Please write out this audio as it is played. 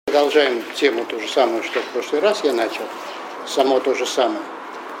Продолжаем тему ту же самую, что в прошлый раз я начал, само то же самое.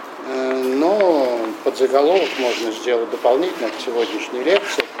 Но подзаголовок можно сделать дополнительно к сегодняшней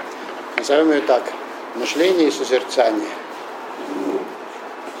лекции. Назовем ее так: мышление и созерцание.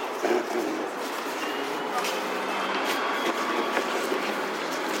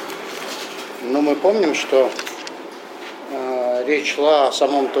 Но мы помним, что речь шла о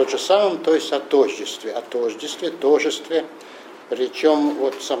самом тот же самом, то есть о тождестве, тожестве. Причем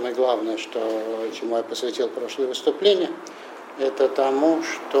вот самое главное, чему я посвятил прошлое выступление, это тому,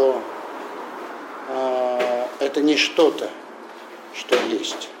 что это не что-то, что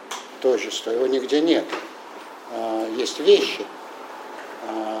есть тождество, его нигде нет. Есть вещи,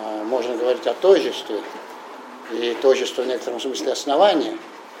 можно говорить о тождестве, и тождество в некотором смысле основание,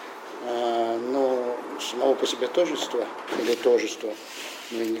 но самого по себе тождества или тождества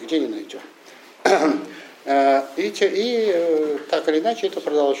мы нигде не найдем. И так или иначе это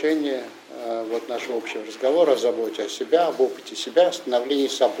продолжение вот нашего общего разговора о заботе о себе, об опыте себя, о становлении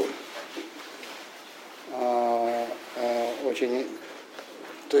собой.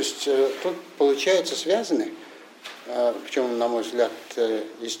 То есть тут получается связаны, причем, на мой взгляд,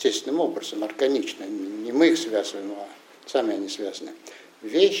 естественным образом, органично, не мы их связываем, а сами они связаны,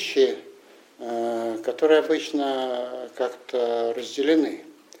 вещи, которые обычно как-то разделены.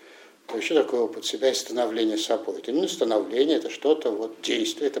 То есть, что такое опыт себя и становление собой? Это не становление, это что-то, вот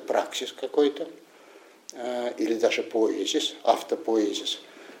действие, это праксис какой-то, или даже поэзис, автопоэзис,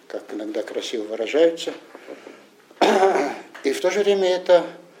 как иногда красиво выражаются. И в то же время это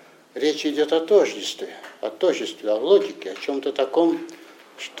речь идет о тождестве, о логике, о чем-то таком,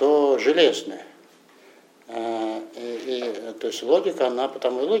 что железное. То есть логика, она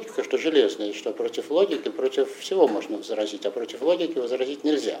потому и логика, что железная, и что против логики, против всего можно возразить, а против логики возразить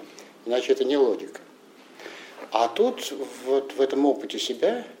нельзя, иначе это не логика. А тут, вот в этом опыте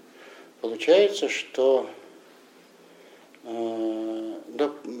себя, получается, что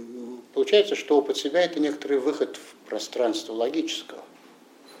опыт себя – это некоторый выход в пространство логического,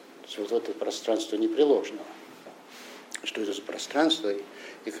 то есть вот в это пространство непреложного. Что это за пространство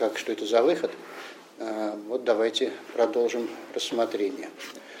и что это за выход? Вот давайте продолжим рассмотрение.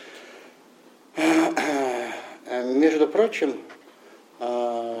 Между прочим,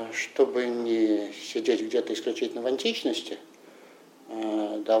 чтобы не сидеть где-то исключительно в античности,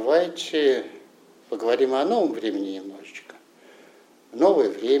 давайте поговорим о новом времени немножечко. Новое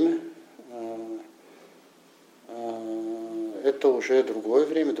время – это уже другое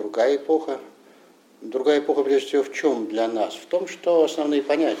время, другая эпоха. Другая эпоха, прежде всего, в чем для нас? В том, что основные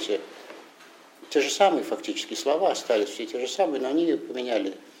понятия, те же самые фактически слова остались, все те же самые, но они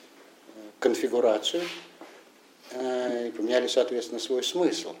поменяли конфигурацию и поменяли, соответственно, свой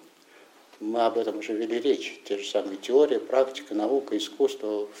смысл. Мы об этом уже вели речь. Те же самые теория, практика, наука,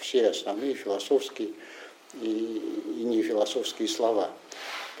 искусство, все основные философские и нефилософские слова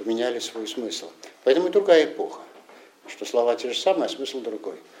поменяли свой смысл. Поэтому и другая эпоха, что слова те же самые, а смысл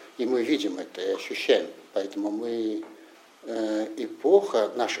другой. И мы видим это и ощущаем. Поэтому эпоха,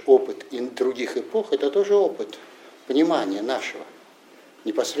 наш опыт и других эпох – это тоже опыт понимания нашего,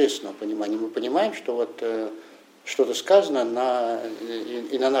 непосредственного понимания. Мы понимаем, что вот что-то сказано,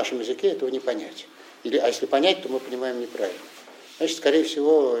 и на нашем языке этого не понять. А если понять, то мы понимаем неправильно. Значит, скорее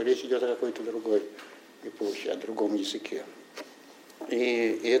всего, речь идет о какой-то другой эпохе, о другом языке.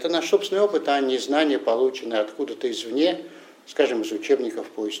 И это наш собственный опыт, а не знания, полученные откуда-то извне, скажем, из учебников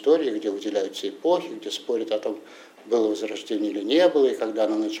по истории, где выделяются эпохи, где спорят о том, было возрождение или не было, и когда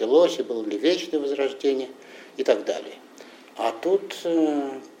оно началось, и было ли вечное возрождение, и так далее. А тут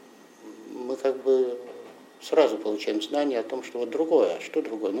мы как бы сразу получаем знание о том, что вот другое, а что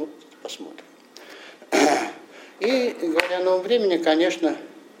другое, ну, посмотрим. И, говоря о новом времени, конечно,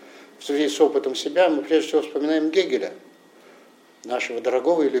 в связи с опытом себя, мы прежде всего вспоминаем Гегеля, нашего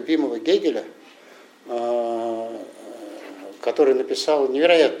дорогого и любимого Гегеля, который написал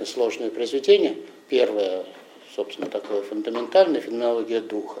невероятно сложное произведение, первое, собственно, такое фундаментальное, «Феноменология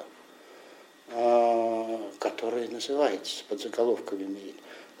духа», которое называется, под заголовком имеет,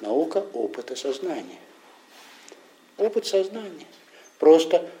 «Наука опыта сознания». Опыт сознания.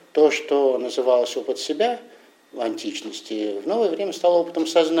 Просто то, что называлось опыт себя в античности, в новое время стало опытом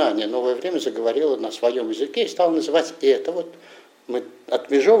сознания. Новое время заговорило на своем языке и стало называть это. Вот мы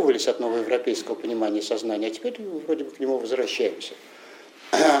отмежевывались от новоевропейского понимания сознания, а теперь вроде бы к нему возвращаемся.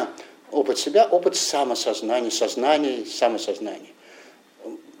 Опыт себя, опыт самосознания, сознания, самосознания.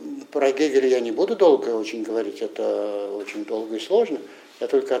 Про Гегеля я не буду долго очень говорить, это очень долго и сложно. Я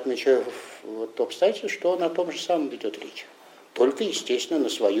только отмечаю вот то обстоятельство, что он о том же самом ведет речь. Только, естественно, на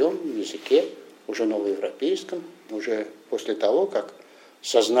своем языке, уже новоевропейском, уже после того, как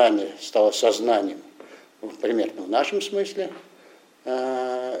сознание стало сознанием, примерно в нашем смысле,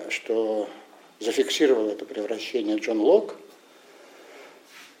 что зафиксировал это превращение Джон Лок.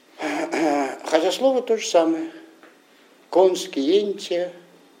 Хотя слово то же самое. Конскиенте,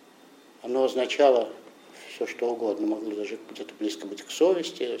 оно означало все, что угодно, могло даже где-то близко быть к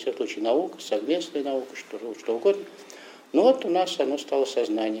совести, во всяком случае наука, совместная наука, что угодно. Но вот у нас оно стало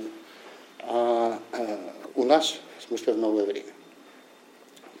сознанием. У нас, в смысле, в новое время.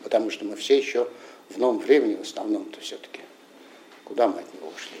 Потому что мы все еще в новом времени, в основном-то все-таки. Куда мы от него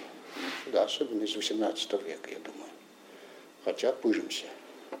ушли? Сюда, особенно из XVIII века, я думаю. Хотя пыжимся.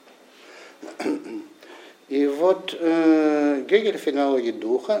 И вот Гегель в феноменологии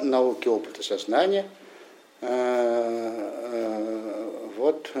духа, науке опыта сознания,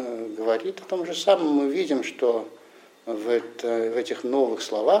 говорит о том же самом. Мы видим, что в этих новых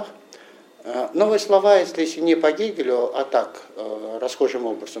словах, новые слова, если не по Гегелю, а так, расхожим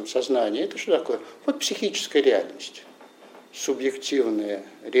образом сознание, это что такое? Вот психическая реальность. Субъективная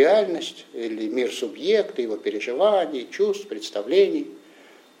реальность, или мир субъекта, его переживаний, чувств, представлений.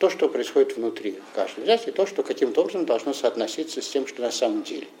 То, что происходит внутри каждого взятия, то, что каким-то образом должно соотноситься с тем, что на самом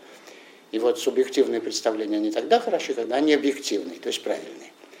деле. И вот субъективные представления, они тогда хороши, когда они объективные, то есть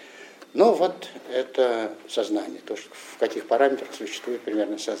правильные. Но вот это сознание, то, что в каких параметрах существует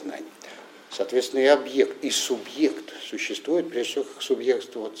примерно сознание. Соответственно, и объект, и субъект существует, прежде всего, как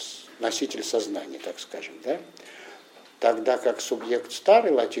субъект, вот, носитель сознания, так скажем. Да? Тогда как субъект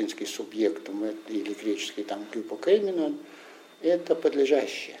старый, латинский субъект, или греческий там гипокейменон, это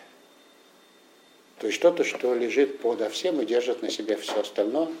подлежащее. То есть что-то, что лежит подо всем и держит на себе все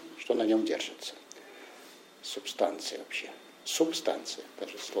остальное, что на нем держится. Субстанция вообще. Субстанция,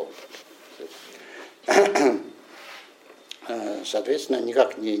 даже слово. Соответственно,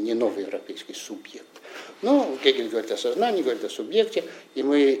 никак не новый европейский субъект. Но Гегель говорит о сознании, говорит о субъекте, и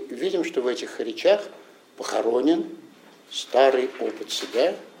мы видим, что в этих речах похоронен старый опыт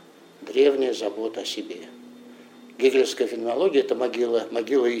себя, древняя забота о себе. Гегелевская феноменология – это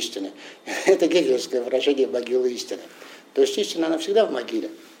могила истины. Это гегелевское выражение «могила истины». То есть истина, она всегда в могиле,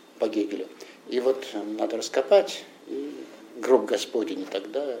 по Гегелю. И вот надо раскопать, и гроб Господень, и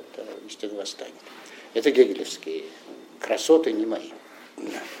тогда это истина восстанет. Это гегелевские красоты, не мои.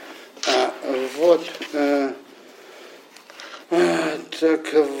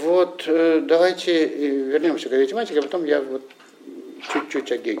 Так вот, давайте вернемся к этой тематике, а потом я вот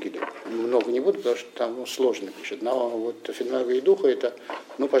чуть-чуть о Гегеле. Много не буду, потому что там сложно пишет. Но вот феноменология духа – это,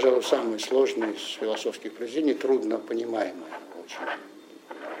 пожалуй, самое сложное из философских произведений, трудно понимаемое очень.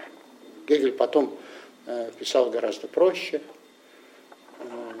 Гегель потом писал гораздо проще,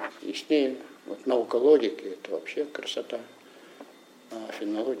 яснее. Вот наука логики – это вообще красота. А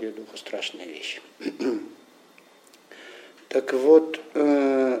феноменология духа – страшная вещь. Так вот,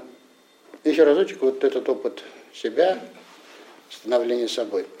 еще разочек, вот этот опыт себя, становление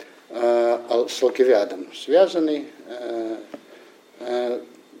собой, с Алкивиадом связанный.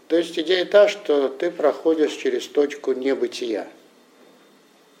 То есть идея та, что ты проходишь через точку небытия,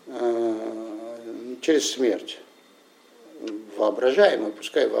 через смерть. Воображаемую,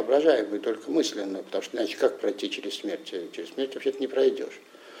 пускай воображаемую, только мысленную, потому что иначе как пройти через смерть? Через смерть вообще-то не пройдешь.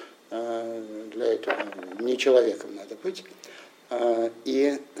 Для этого не человеком надо быть.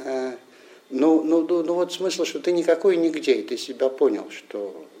 Вот смысл, что ты никакой нигде, и ты себя понял,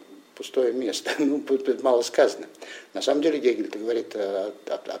 что пустое место. Мало сказано. На самом деле Гегель говорит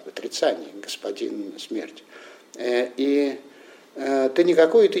об отрицании, господин смерть. И ты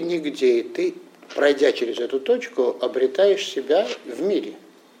никакой, и ты нигде, и ты, пройдя через эту точку, обретаешь себя в мире.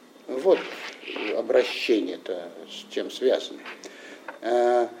 Вот обращение-то с чем связано.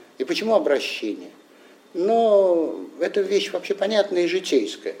 И почему обращение? Это вещь вообще понятная и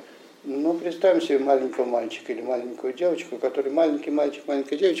житейская. Представим себе маленького мальчика или маленькую девочку, который маленький мальчик,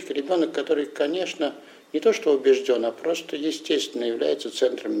 маленькая девочка, ребенок, который, конечно, не то что убежден, а просто естественно является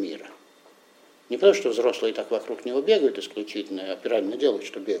центром мира. Не потому, что взрослые так вокруг него бегают исключительно, а правильно делают,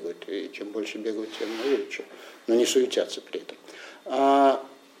 что бегают, и чем больше бегают, тем лучше, но не суетятся при этом. А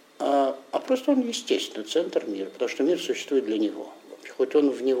просто он естественно центр мира, потому что мир существует для него. Хоть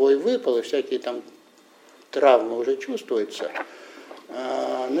он в него и выпал, и всякие там травмы уже чувствуются,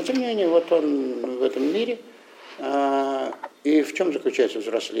 но тем не менее, вот он в этом мире. И в чем заключается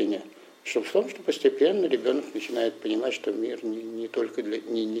взросление? В том, что постепенно ребенок начинает понимать, что мир не только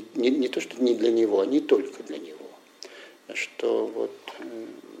не то, что не для него, а не только для него. Что вот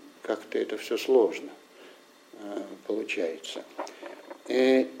как-то это все сложно получается.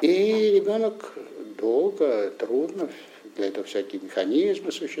 И ребенок долго, трудно, для этого всякие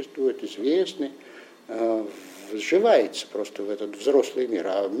механизмы существуют, известны. вживается просто в этот взрослый мир.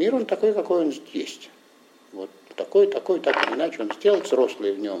 А мир он такой, какой он есть. Вот такой, так или иначе он сделал,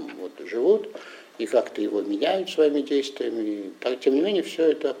 взрослые в нем вот, живут, и как-то его меняют своими действиями. И, тем не менее,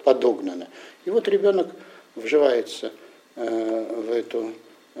 все это подогнано. И вот ребенок вживается в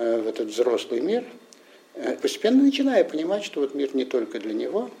этот взрослый мир, постепенно начиная понимать, что вот мир не только для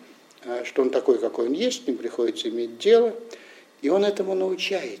него, что он такой, какой он есть, с ним приходится иметь дело, и он этому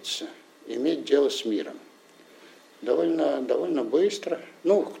научается, иметь дело с миром. Довольно быстро,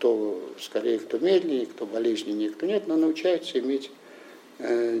 кто скорее, кто медленнее, кто болезненнее, кто нет, но научается иметь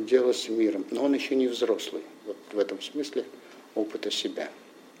дело с миром. Но он еще не взрослый, вот в этом смысле опыта себя.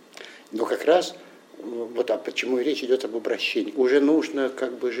 Но как раз, а почему и речь идет об обращении. Уже нужно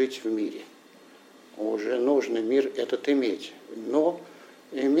как бы жить в мире. Уже нужно мир этот иметь. Но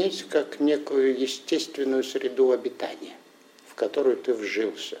иметь как некую естественную среду обитания, в которую ты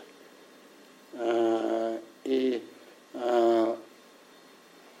вжился.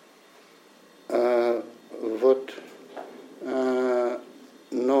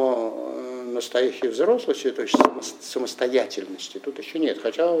 Но настоящей взрослости, то есть самостоятельности, тут еще нет.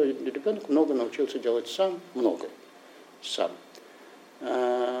 Хотя ребенок много научился делать сам. Но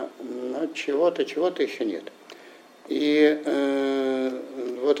чего-то еще нет. И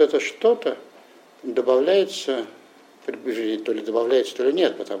вот это что-то добавляется, то ли добавляется, то ли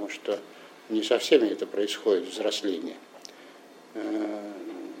нет, потому что не со всеми это происходит, взросление.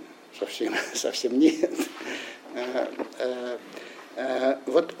 Совсем нет.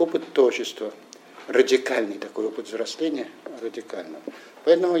 Вот опыт творчества, радикальный такой опыт взросления, радикального.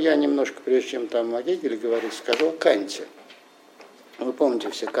 Поэтому я немножко, прежде чем там о Гегеле говорить, скажу о Канте. Вы помните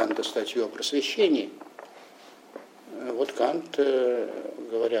все Канта статью о просвещении. Вот Кант,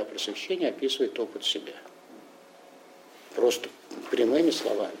 говоря о просвещении, описывает опыт себя. Просто прямыми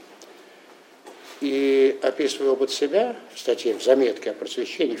словами. И описывая опыт себя в статье, в заметке о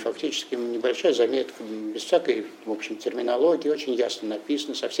просвещении, фактически небольшая заметка, без всякой, в общем, терминологии, очень ясно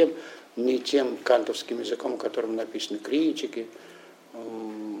написано, совсем не тем кантовским языком, которым написаны критики,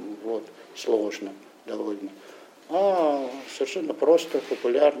 сложно довольно, а совершенно просто,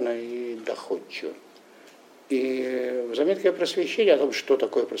 популярно и доходчиво. И в заметке о просвещении, о том, что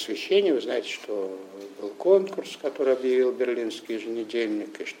такое просвещение, вы знаете, что был конкурс, который объявил Берлинский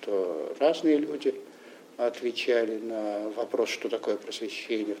еженедельник, и что разные люди отвечали на вопрос, что такое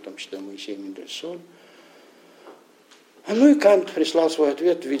просвещение, в том числе Моисей Мендельсон. И Кант прислал свой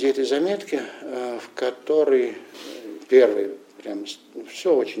ответ в виде этой заметки, в которой первый, прям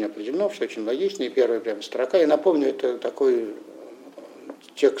все очень определено, все очень логично, и первая прям строка. Я напомню, это такой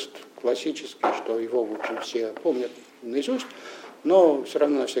текст классический, что его, в общем, все помнят наизусть, но все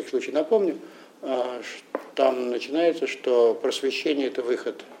равно на всякий случай напомню. Там начинается, что просвещение – это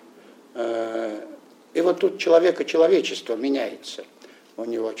выход. И вот тут человек и человечество меняется. У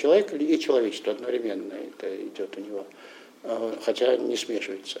него человек и человечество одновременно это идет у него, хотя не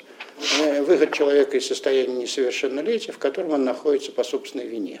смешивается. Выход человека из состояния несовершеннолетия, в котором он находится по собственной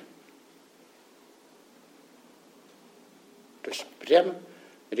вине. То есть прямо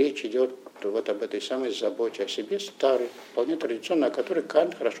речь идет вот об этой самой заботе о себе, старой, вполне традиционной, о которой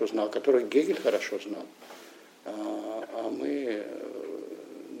Кант хорошо знал, о которой Гегель хорошо знал. А мы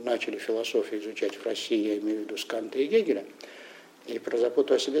начали философию изучать в России, я имею в виду с Канта и Гегеля, и про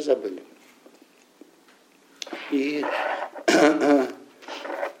заботу о себе забыли. И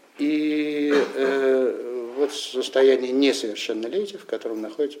вот состояние несовершеннолетия, в котором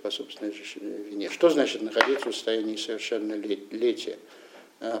находится по собственной вине. Что значит находиться в состоянии несовершеннолетия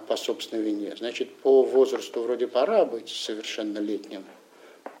по собственной вине? Значит, по возрасту вроде пора быть совершеннолетним,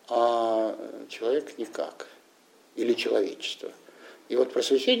 а человек никак. Или человечество. И вот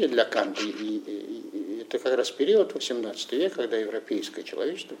просвещение для Канта это как раз период XVIII века, когда европейское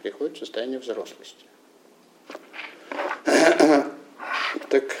человечество приходит в состояние взрослости.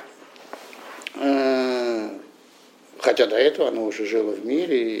 Так, хотя до этого оно уже жило в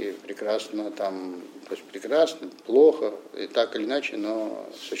мире и прекрасно там, то есть прекрасно, плохо, и так или иначе, но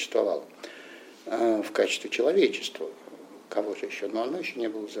существовало в качестве человечества. Кого же еще? Но оно еще не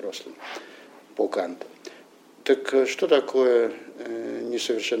было взрослым по Канту. Так что такое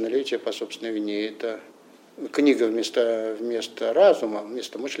несовершеннолетие по собственной вине? Это книга вместо разума,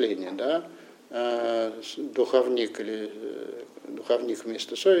 вместо мышления, да? Духовник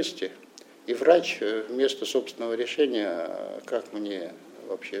вместо совести и врач вместо собственного решения, как мне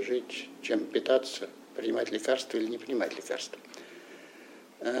вообще жить, чем питаться, принимать лекарства или не принимать лекарства.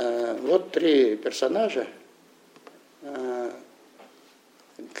 Вот три персонажа,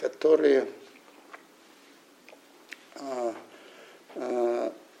 которые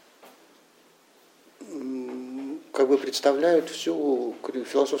как бы представляют всю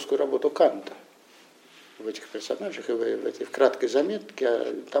философскую работу Канта в этих персонажах и в этой краткой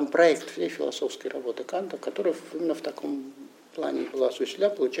заметке. Там проект всей философской работы Канта, которая именно в таком плане была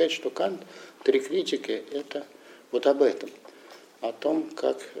осуществлена. Получается, что Кант, три критики, это вот об этом, о том,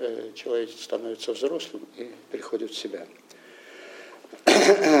 как человек становится взрослым и приходит в себя.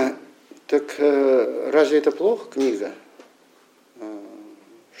 Так разве это плохо, книга?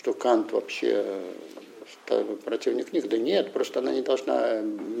 Что Кант вообще противник книг? Да нет, просто она не должна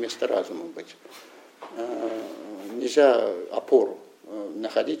вместо разума быть. Нельзя опору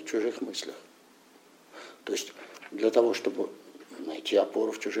находить в чужих мыслях. То есть для того, чтобы найти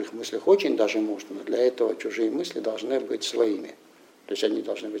опору в чужих мыслях, очень даже можно, но для этого чужие мысли должны быть своими. То есть они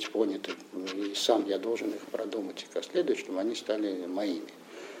должны быть поняты, и сам я должен их продумать как следует, чтобы они стали моими.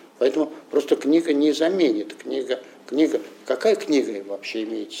 Поэтому просто книга не заменит. Какая книга вообще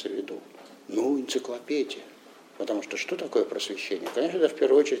имеется в виду? Ну, энциклопедия. Потому что такое просвещение? Конечно, это в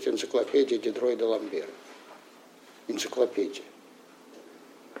первую очередь энциклопедия Дидро и де Ламбера. Энциклопедия.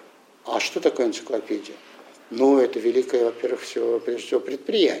 А что такое энциклопедия? Ну, это великое, во-первых, прежде всего,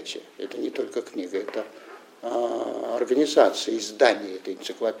 предприятие. Это не только книга, это организация, издание этой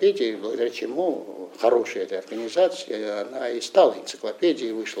энциклопедии, благодаря чему хорошая эта организация, она и стала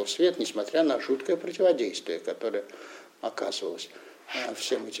энциклопедией, и вышла в свет, несмотря на жуткое противодействие, которое оказывалось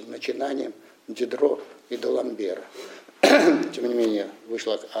всем этим начинаниям Дидро и де Ламбера. Тем не менее,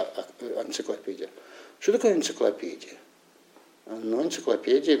 вышла энциклопедия. Что такое энциклопедия? Ну,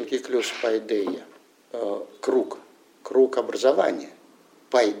 энциклопедия «Энкиклюс пайдея», круг образования.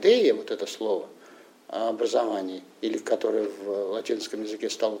 Пайдея, вот это слово, образование, или которое в латинском языке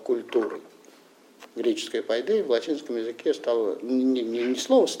стало культурой. Греческое пайдея в латинском языке стало, не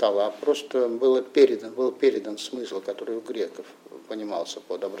слово стало, а просто был передан смысл, который у греков понимался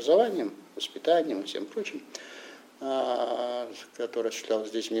под образованием, воспитанием и всем прочим, который осуществлялось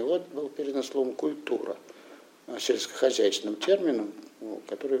здесь не вот, был передан словом культура, сельскохозяйственным термином,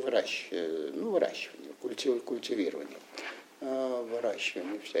 который выращивание, культивирование,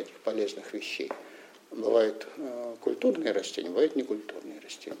 выращивание всяких полезных вещей. Бывают культурные растения, бывают некультурные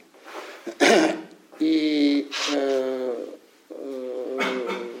растения. И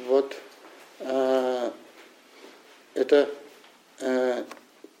вот это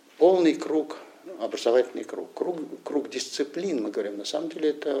полный круг, образовательный круг дисциплин, мы говорим, на самом деле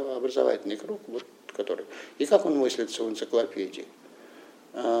это образовательный круг, вот, который. И как он мыслится в энциклопедии?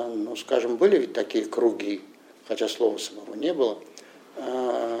 Ну, скажем, были ведь такие круги, хотя слова самого не было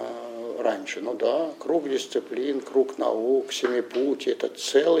раньше. Ну да, круг дисциплин, круг наук, семипутие, это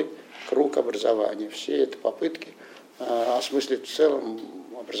целый круг образования. Все это попытки осмыслить в целом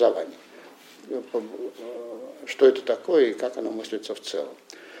образование. Что это такое и как оно мыслится в целом.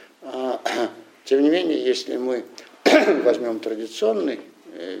 Тем не менее, если мы возьмем традиционный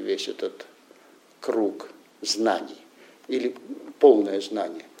весь этот круг знаний или полное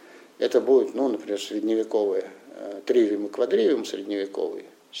знание, это будет, ну, например, средневековое тривиум и квадривиум средневековые,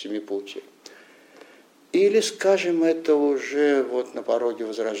 семипутие. Или, скажем, это уже вот на пороге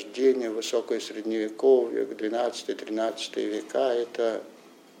Возрождения, высокое средневековье, 12-13 века, это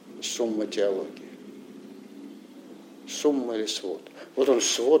сумма теологии. Сумма или свод. Вот он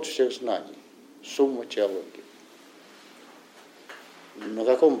свод всех знаний, сумма теологии. На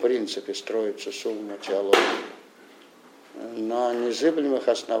каком принципе строится сумма теологии? На незыблемых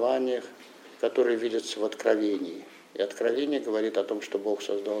основаниях, которые видятся в Откровении. И Откровение говорит о том, что Бог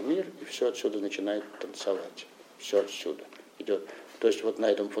создал мир, и все отсюда начинает танцевать. Все отсюда идет. То есть вот на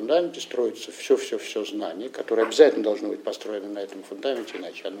этом фундаменте строится все знание, которое обязательно должно быть построено на этом фундаменте,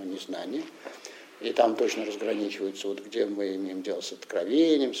 иначе оно не знание. И там точно разграничивается, вот где мы имеем дело с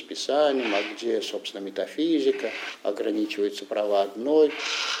откровением, с писанием, а где, собственно, метафизика, ограничиваются права одной,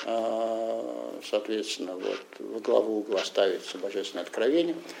 соответственно, вот в главу угла ставится божественное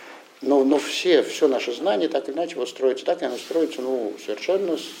откровение. Но все наше знание так или иначе вот строится так, и оно строится, ну,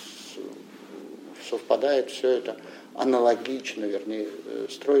 совершенно совпадает все это аналогично, вернее,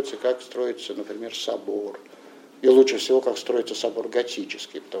 строится, как строится, например, собор. И лучше всего, как строится собор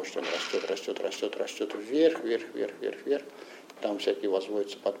готический, потому что он растет вверх. Там всякие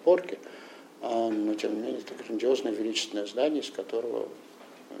возводятся подпорки, но тем не менее это грандиозное величественное здание, из которого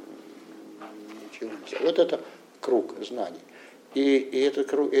ничего нельзя. Вот это круг знаний. И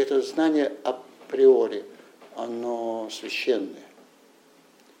это знание априори, оно священное.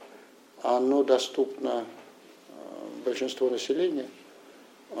 Оно доступно большинству населения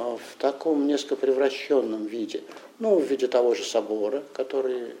в таком несколько превращенном виде. Ну, в виде того же собора,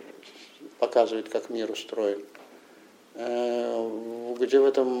 который показывает, как мир устроен, где в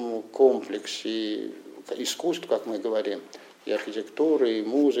этом комплексе искусств, как мы говорим, и архитектуры, и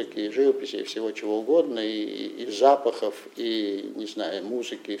музыки, и живописи, и всего чего угодно, и запахов, и, не знаю,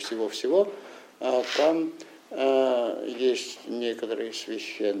 музыки, и всего-всего, там есть некоторый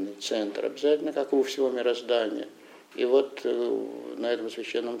священный центр, обязательно, как и у всего мироздания. И вот на этом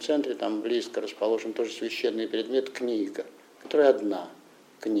священном центре, там близко расположен тоже священный предмет книга, которая одна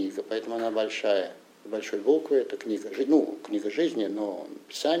книга, поэтому она большая, с большой буквы, это книга жизни, но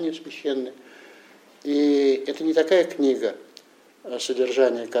Писание священное. И это не такая книга,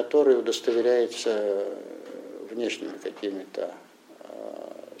 содержание которой удостоверяется внешними какими-то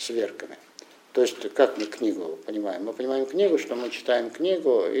сверками. То есть, как мы книгу понимаем? Мы понимаем книгу, что мы читаем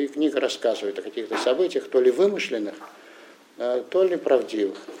книгу, и книга рассказывает о каких-то событиях, то ли вымышленных, то ли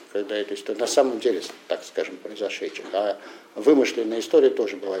правдивых, когда это история, на самом деле, так скажем, произошедших. А вымышленная история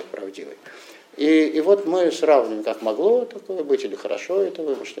тоже бывает правдивой. И вот мы сравниваем, как могло такое быть, или хорошо это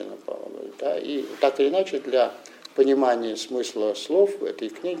вымышленно. Да? И так или иначе, для понимания смысла слов этой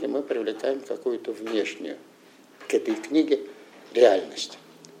книги мы привлекаем какую-то внешнюю к этой книге реальность.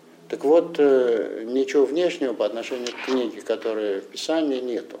 Так вот, ничего внешнего по отношению к книге, которая в Писании,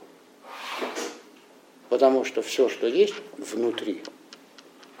 нету. Потому что все, что есть, внутри.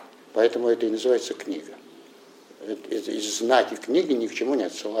 Поэтому это и называется книга. Знаки книги ни к чему не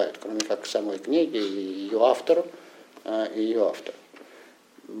отсылают, кроме как к самой книге и ее автору,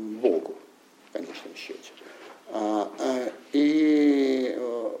 Богу, в конечном счете.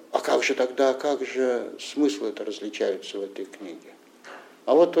 Как же тогда, как же смыслы это различаются в этой книге?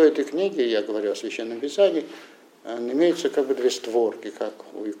 А вот у этой книги, я говорю о Священном Писании, имеются как бы две створки, как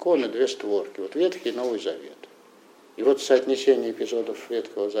у иконы две створки, вот Ветхий и Новый Завет. И вот соотнесение эпизодов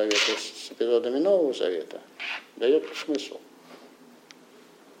Ветхого Завета с эпизодами Нового Завета дает смысл.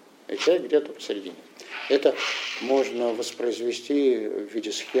 И человек где-то посередине. Это можно воспроизвести в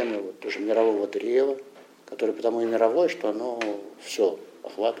виде схемы вот, тоже мирового древа, которое потому и мировое, что оно все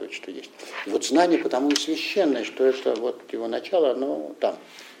охватывает, что есть. И вот знание потому и священное, что это вот его начало, оно там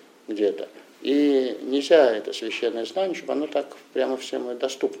где-то. И нельзя это священное знание, чтобы оно так прямо всем и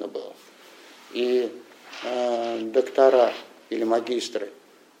доступно было. И доктора или магистры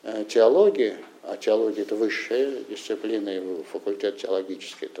теологии, а теология это высшая дисциплина, и факультет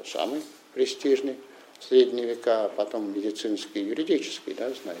теологический это самый престижный в средние века, а потом медицинский и юридический,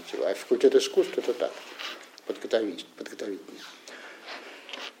 да, знаете, а факультет искусств это так, подготовительный.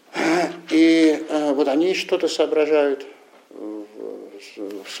 И вот они что-то соображают в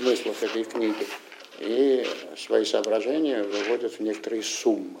смыслах этой книги и свои соображения выводят в некоторые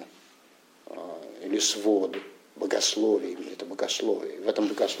суммы или своды, богословие, это богословие. В этом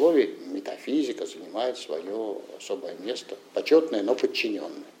богословии метафизика занимает свое особое место, почетное, но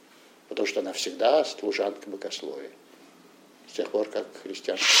подчиненное, потому что она всегда служанка богословия, с тех пор, как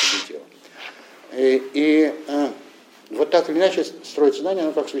христианство победило. И вот так или иначе строить знание,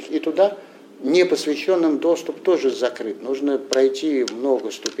 оно как и туда непосвященным доступ тоже закрыт. Нужно пройти много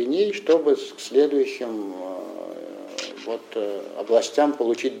ступеней, чтобы к следующим областям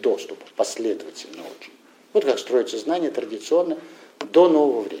получить доступ, последовательно очень. Вот как строится знание традиционно до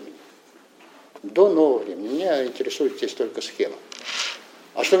нового времени. До нового времени. Меня интересует здесь только схема.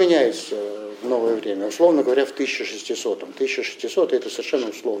 А что меняется в новое время? Условно говоря, в 1600-м. 1600 это совершенно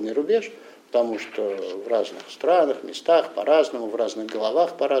условный рубеж, потому что в разных странах, местах по-разному, в разных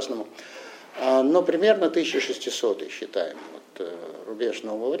головах по-разному. Но примерно 1600 считаем рубеж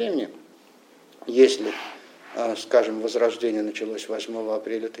нового времени. Если, скажем, возрождение началось 8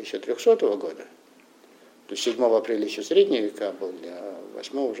 апреля 1300 года, то есть 7 апреля еще средние века были, а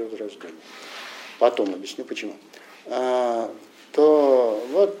 8 уже возрождение. Потом объясню почему. То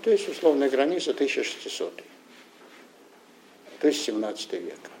вот, то есть условная граница 1600, то есть 17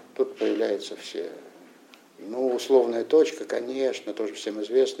 век. Тут появляются все, условная точка, конечно, тоже всем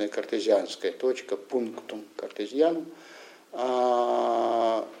известная, картезианская точка, пунктум картезианум,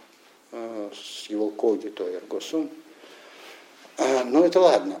 с его когито эрго сум. Но это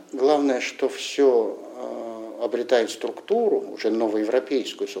ладно. Главное, что все обретает структуру, уже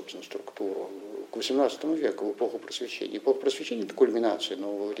новоевропейскую, собственно, структуру, к XVIII веку, в эпоху Просвещения. Эпоха Просвещения – это кульминация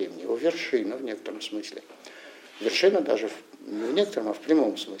нового времени, его вершина в некотором смысле. Вершина даже не в некотором, а в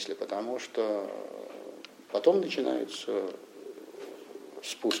прямом смысле, потому что потом начинается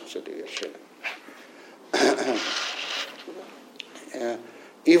спуск с этой вершины.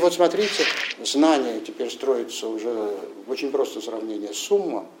 И вот смотрите, знание теперь строится уже очень просто сравнение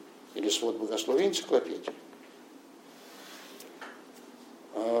сумма или свод богословия энциклопедии.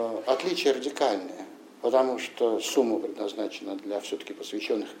 Отличие радикальное, потому что сумма предназначена для все-таки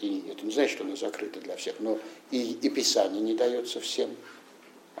посвященных, и это не значит, что она закрыта для всех, но и Писание не дается всем,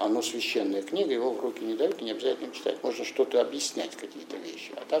 Оно священная книга, его в руки не дают, и не обязательно читать. Можно что-то объяснять, какие-то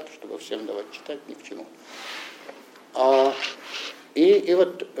вещи. А так, чтобы всем давать читать, ни к чему. И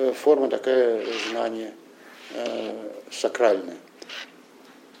вот форма такая знания сакральная.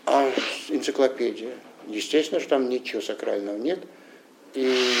 А энциклопедия, естественно, что там ничего сакрального нет. И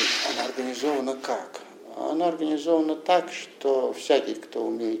она организована как? Она организована так, что всякий, кто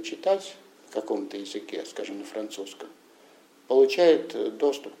умеет читать в каком-то языке, скажем, на французском, получает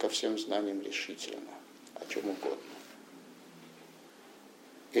доступ ко всем знаниям решительно, о чем угодно.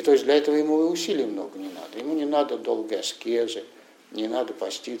 И то есть для этого ему и усилий много не надо. Ему не надо долгой аскезы, не надо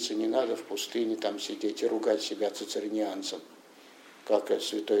поститься, не надо в пустыне там сидеть и ругать себя цицеринианцем, как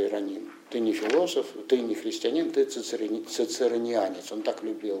святой Иероним. Ты не философ, ты не христианин, ты цицеринианец. Он так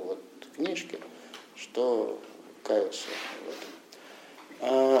любил вот книжки, что каялся в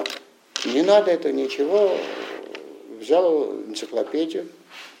этом. Не надо это ничего. Взял энциклопедию.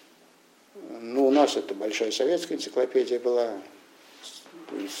 Ну, у нас это большая советская энциклопедия была.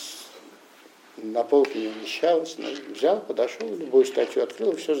 На полке не умещалась. Взял, подошел, любую статью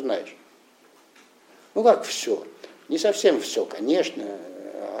открыл, и все знаешь. Ну, как все? Не совсем все, конечно,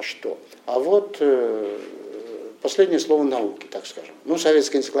 а что? А вот последнее слово науки, так скажем. Ну,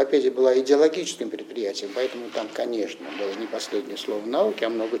 советская энциклопедия была идеологическим предприятием, поэтому там, конечно, было не последнее слово науки, а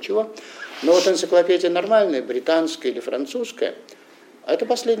много чего. Но вот энциклопедия нормальная, британская или французская, это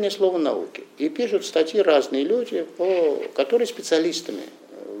последнее слово науки. И пишут статьи разные люди, которые специалистами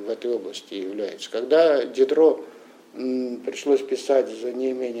в этой области являются. Когда Дидро пришлось писать за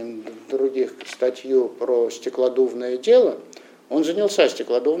неимением других статью про стеклодувное дело, он занялся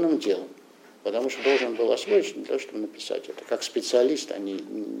стеклодувным делом, потому что должен был освоить не то, чтобы написать это, как специалист, а не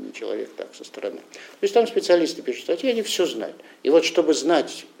человек так со стороны. То есть там специалисты пишут статьи, они все знают. И вот чтобы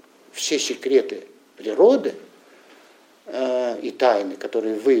знать все секреты природы и тайны,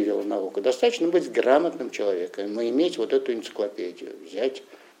 которые выявила наука, достаточно быть грамотным человеком, и иметь вот эту энциклопедию, взять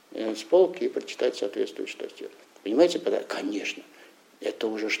с полки и прочитать соответствующую статью. Понимаете? Конечно. Это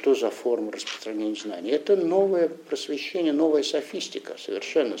уже что за форма распространения знаний? Это новое просвещение, новая софистика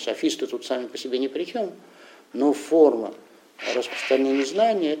совершенно. Софисты тут сами по себе ни при чем, но форма распространения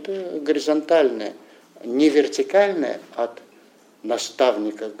знаний – это горизонтальная, не вертикальная от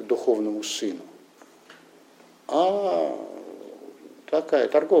наставника к духовному сыну, а такая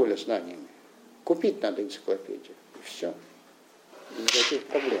торговля знаниями. Купить надо энциклопедию, и все. Никаких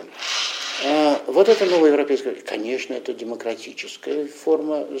проблем. Вот это новая европейская, конечно, это демократическая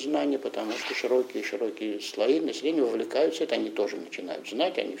форма знания, потому что широкие слои населения вовлекаются, это они тоже начинают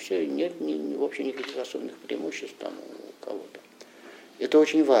знать, они все, нет вообще никаких особенных преимуществ там у кого-то. Это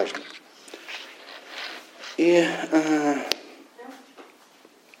очень важно. И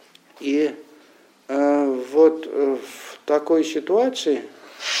вот в такой ситуации,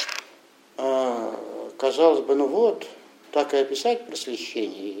 казалось бы, ну вот, так и описать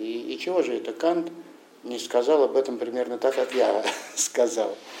просвещение. И чего же это Кант не сказал об этом примерно так, как я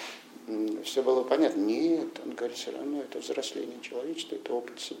сказал? Все было понятно. Нет, он говорит, все равно это взросление человечества, это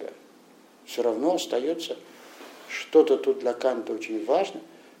опыт себя. Все равно остается что-то тут для Канта очень важно,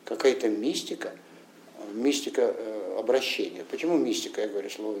 какая-то мистика обращения. Почему мистика, я говорю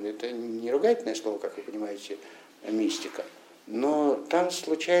слово, это не ругательное слово, как вы понимаете, мистика. Но там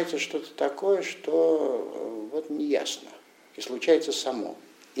случается что-то такое, что вот неясно. И случается само.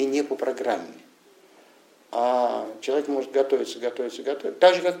 И не по программе. А человек может готовиться.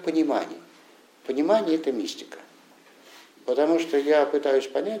 Так же, как понимание. Понимание – это мистика. Потому что я пытаюсь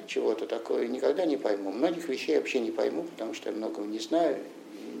понять чего-то такое и никогда не пойму. Многих вещей вообще не пойму, потому что я многого не знаю,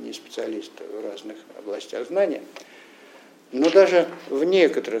 не специалист в разных областях знания. Но даже в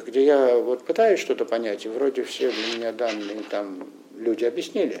некоторых, где я вот пытаюсь что-то понять, и вроде все для меня данные там люди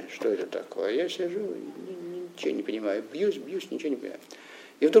объяснили, что это такое, я сижу и ничего не понимаю, бьюсь, ничего не понимаю.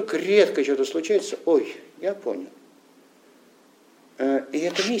 И вдруг редко что-то случается, ой, я понял. И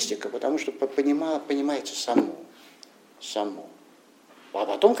это мистика, потому что понимается само. А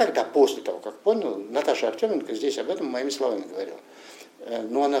потом, когда после того, как понял, Наташа Артеменко здесь об этом моими словами говорила.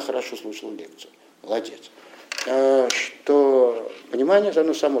 Ну, она хорошо слушала лекцию, молодец. Что понимание,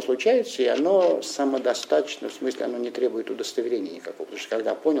 оно само случается, и оно самодостаточно, в смысле, оно не требует удостоверения никакого. Потому что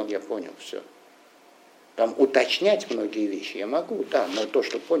когда понял, я понял, все. Там уточнять многие вещи я могу, да, но то,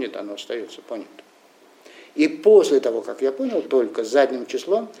 что понято, оно остается понято. И после того, как я понял, только задним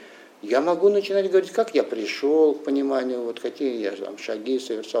числом, я могу начинать говорить, как я пришел к пониманию, вот какие я там шаги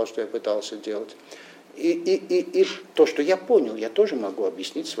совершал, что я пытался делать. И то, что я понял, я тоже могу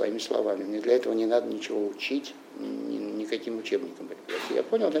объяснить своими словами. Мне для этого не надо ничего учить, никаким учебникам. Если я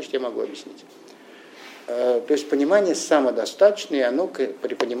понял, значит, я могу объяснить. То есть понимание самодостаточное, оно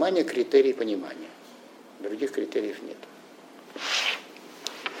при понимании критерий понимания. Других критериев нет.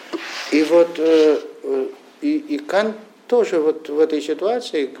 И вот и Кант тоже вот в этой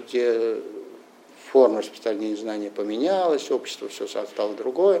ситуации, где форма распространения знания поменялась, общество все стало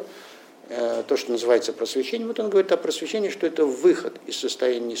другое, то, что называется просвещением, вот он говорит о просвещении, что это выход из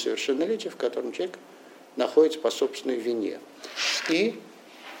состояния несовершеннолетия, в котором человек находится по собственной вине. И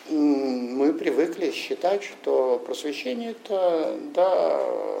мы привыкли считать, что просвещение это, да,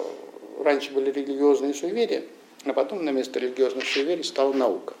 раньше были религиозные суеверия, а потом вместо религиозных суеверий стала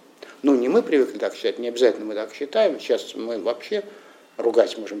наука. Ну, не мы привыкли так считать, не обязательно мы так считаем. Сейчас мы вообще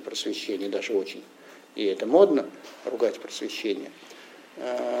ругать можем просвещение, даже очень. И это модно, ругать просвещение.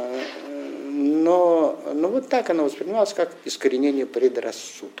 Но вот так оно воспринималось, как искоренение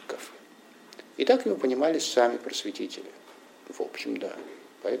предрассудков. И так его понимали сами просветители. В общем, да.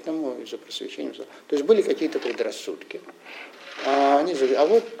 Поэтому из-за просвещения... То есть были какие-то предрассудки. А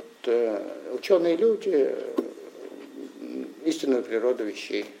вот ученые люди истинную природу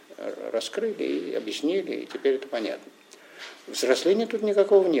вещей раскрыли и объяснили, и теперь это понятно. Взросления тут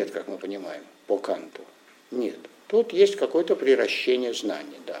никакого нет, как мы понимаем, по Канту. Нет. Тут есть какое-то приращение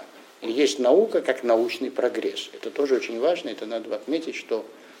знаний, да. И есть наука как научный прогресс. Это тоже очень важно, это надо отметить, что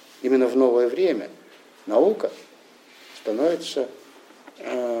именно в новое время наука становится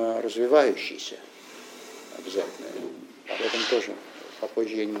развивающейся обязательно. Об этом тоже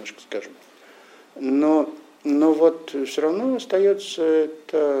попозже я немножко скажу. Но вот все равно остается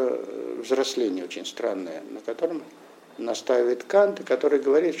это взросление очень странное, на котором настаивает Кант, который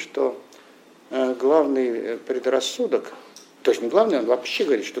говорит, что главный предрассудок, то есть не главный, он вообще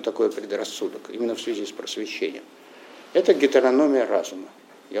говорит, что такое предрассудок, именно в связи с просвещением, это гетерономия разума,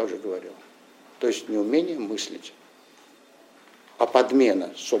 я уже говорил. То есть неумение мыслить, а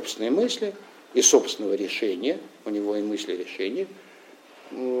подмена собственной мысли и собственного решения, у него и мысли, и решения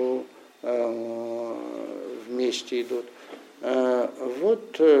вместе идут,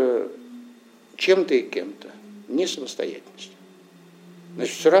 вот чем-то и кем-то, не самостоятельность.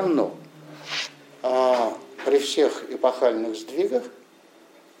 Значит, все равно при всех эпохальных сдвигах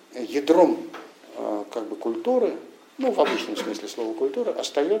ядром как бы культуры, ну в обычном смысле слова культура,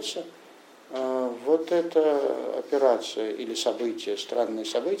 остается вот эта операция или событие, странные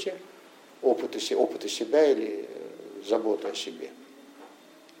события, опыта себя или забота о себе.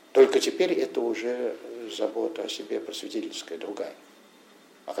 Только теперь это уже забота о себе просветительская, другая,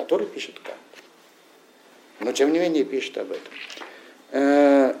 о которой пишет Кант. Но тем не менее пишет об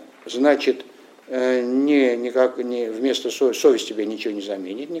этом. Значит, вместо совесть тебе ничего не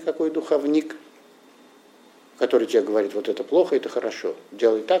заменит, никакой духовник, который тебе говорит, вот это плохо, это хорошо,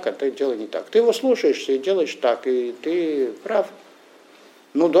 делай так, а ты делай не так. Ты его слушаешься и делаешь так, и ты прав.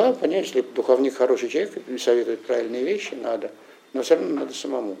 Ну да, понятно, если духовник хороший человек и советует правильные вещи, надо, но все равно надо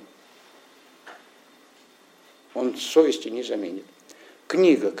самому. Он совести не заменит.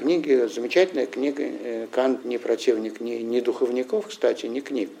 Книга, замечательная книга, Кант не противник ни духовников, кстати, ни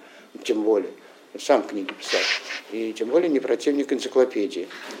книг, тем более. Сам книги писал. И тем более не противник энциклопедии.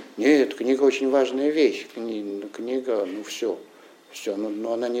 Нет, книга очень важная вещь. Книга, все,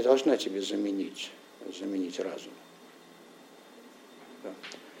 но она не должна тебе заменить разум. Да.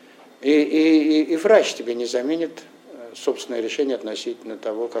 И врач тебе не заменит собственное решение относительно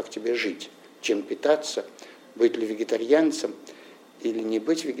того, как тебе жить, чем питаться, быть ли вегетарианцем или не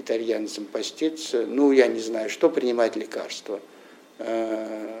быть вегетарианцем, поститься, я не знаю, что принимать лекарства.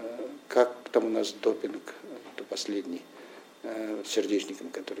 Как там у нас допинг, это последний, сердечникам,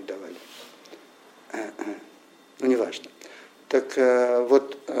 который давали. Неважно. Так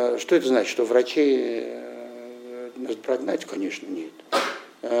вот, что это значит, что врачей надо прогнать? Конечно, нет.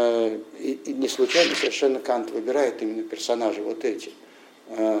 И не случайно совершенно Кант выбирает именно персонажи вот эти.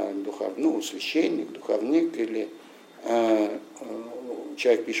 Священник, духовник или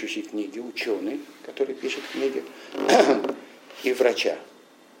человек, пишущий книги, ученый, который пишет книги, и врача.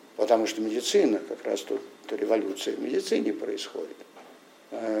 Потому что медицина, как раз тут революция в медицине происходит.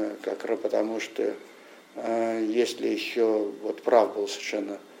 Потому что если еще прав был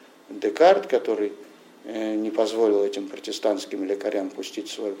совершенно Декарт, который не позволил этим протестантским лекарям пустить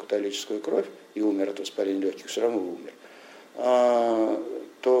свою католическую кровь и умер от воспаления легких, все равно умер,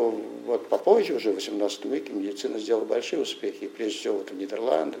 то попозже, уже в XVIII веке, медицина сделала большие успехи, и прежде всего в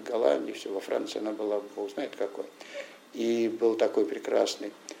Нидерландах, Голландии, все, во Франции она была, Бог знает какой. И был такой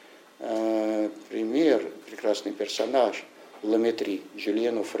прекрасный пример, прекрасный персонаж Ламетри,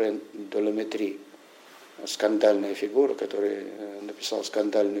 Жюльен Френ де Ламетри, скандальная фигура, который написал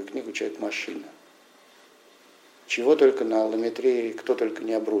скандальную книгу «Человек-машина». Чего только на Ламетри кто только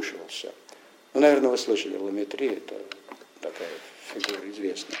не обрушивался. Ну, наверное, вы слышали Ламетри, это такая фигура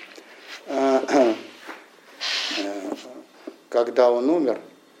известная. Когда он умер,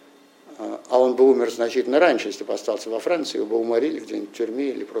 а он бы умер значительно раньше, если бы остался во Франции, его бы уморили где-нибудь в тюрьме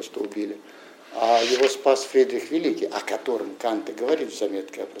или просто убили. А его спас Фридрих Великий, о котором Кант и говорит в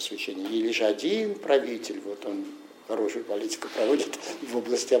заметке о просвещении. И лишь один правитель, вот он хорошую политику проводит в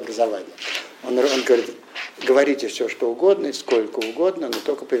области образования. Он говорит, говорите все, что угодно, сколько угодно, но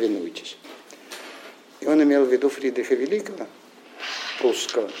только повинуйтесь. И он имел в виду Фридриха Великого,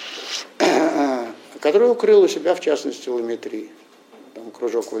 прусского, который укрыл у себя, в частности, Ламетри. Там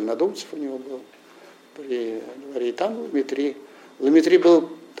кружок вольнодумцев у него был при дворе, и там Ламетри. Ламетри был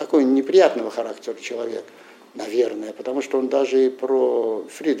такой неприятного характера человек, наверное, потому что он даже и про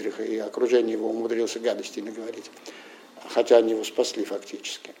Фридриха и окружение его умудрился гадостей наговорить, хотя они его спасли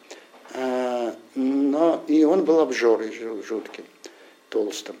фактически. Но и он был обжорой жутким,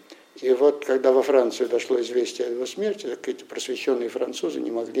 толстым. И вот, когда во Францию дошло известие о его смерти, так эти просвещенные французы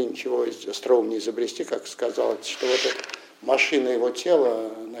не могли ничего остроумнее изобрести, как сказалось, что вот эта машина его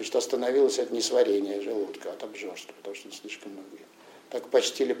тела, значит, остановилась от несварения желудка, от обжорства, потому что он слишком много ел. Так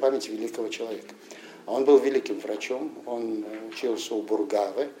почтили память великого человека. А он был великим врачом, он учился у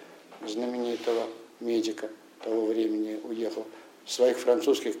Бургавы, знаменитого медика того времени, уехал. Своих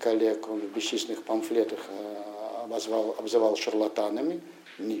французских коллег он в бесчисленных памфлетах обзывал шарлатанами.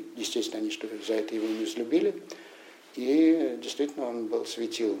 Естественно, они что за это его не взлюбили. И действительно он был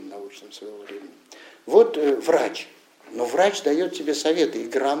светилом научным своего времени. Вот врач. Но врач дает тебе советы, и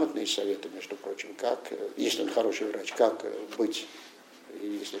грамотные советы, между прочим, как, если он хороший врач, как быть,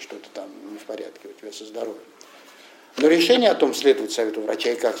 если что-то там не в порядке у тебя со здоровьем. Но решение о том, следовать совету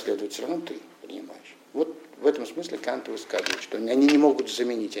врача и как следовать, все равно ты принимаешь. Вот в этом смысле Кант высказывает, что они не могут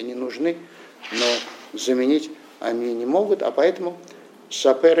заменить, они нужны, но заменить они не могут, а поэтому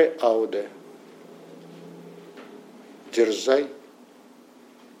сапере ауде, дерзай.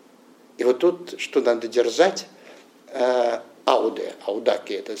 И вот тут, что надо дерзать, ауде,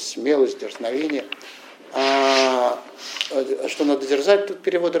 аудаки, это смелость, дерзновение. Что надо дерзать, тут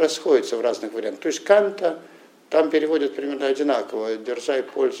переводы расходятся в разных вариантах. То есть Канта там переводят примерно одинаково, дерзай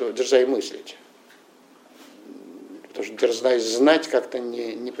мыслить. Потому что дерзай знать как-то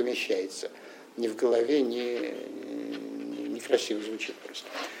не помещается. Ни в голове, ни красиво звучит просто.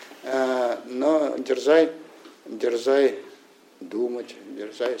 Но дерзай думать,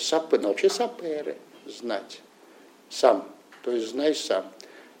 дерзай но вообще саперы, знать. Сам, то есть знай сам.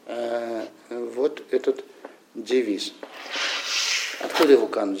 Вот этот девиз. Откуда его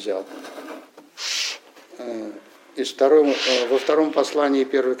Кант взял? Во втором послании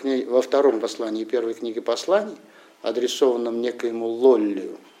первой книги посланий, адресованном некоему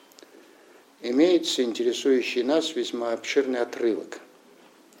Лоллию, имеется интересующий нас весьма обширный отрывок.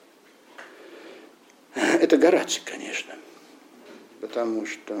 Это Гораций, конечно, потому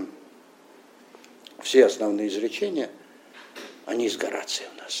что все основные изречения, они из Горация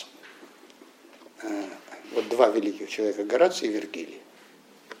у нас. Вот два великих человека, Гораций и Вергилий,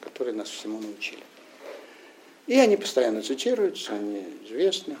 которые нас всему научили. И они постоянно цитируются, они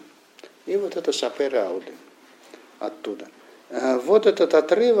известны. И вот это сапере ауде оттуда. Вот этот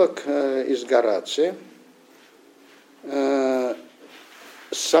отрывок из Горация.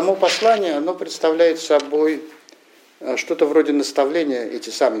 Само послание, оно представляет собой что-то вроде наставления, эти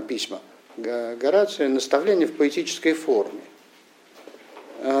самые письма Горация, наставление в поэтической форме.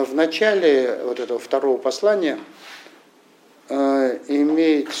 В начале вот этого второго послания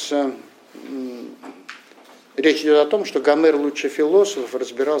имеется... Речь идет о том, что Гомер лучше философов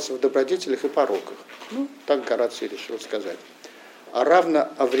разбирался в добродетелях и пороках. Ну, так Гораций решил сказать. А равно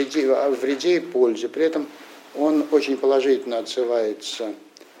о вреде и пользе. При этом он очень положительно отзывается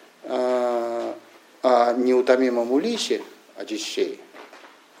о неутомимом Улисе, Одиссее.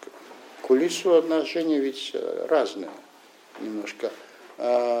 К Улису отношения ведь разные немножко.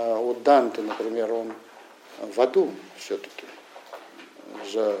 У Данте, например, он в аду все-таки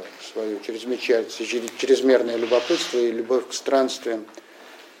за свое чрезмерное любопытство и любовь к странствиям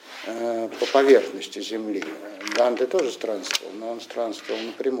по поверхности земли. Данте тоже странствовал, но он странствовал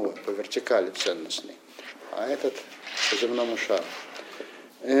напрямую, по вертикали ценностной, а этот по земному шару.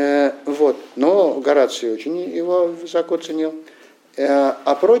 Вот. Но Гораций очень его высоко ценил.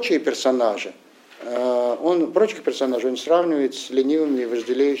 А прочие персонажи, прочих персонажей он сравнивает с ленивыми и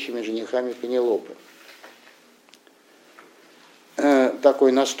вожделеющими женихами Пенелопы.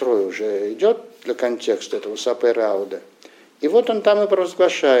 Такой настрой уже идет для контекста этого сапере ауде. И вот он там и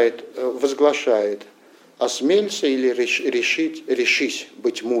возглашает: осмелься или решись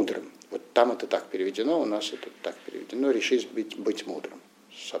быть мудрым. Вот там это так переведено, у нас это так переведено: решись быть мудрым.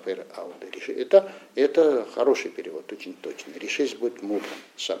 Сапер ауде. Это хороший перевод, очень точный. Решись быть мудрым.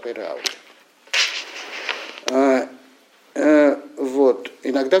 Сапер ауде. Вот.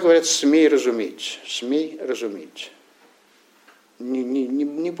 Иногда говорят смей разуметь. Смей разуметь.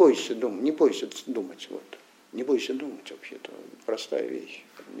 Не бойся думать, вот. Не бойся думать вообще-то. Простая вещь.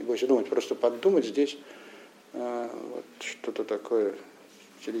 Не бойся думать, просто подумать здесь вот, что-то такое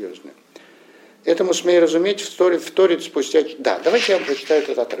серьезное. Этому смей разуметь вторит спустя... Да, давайте я вам прочитаю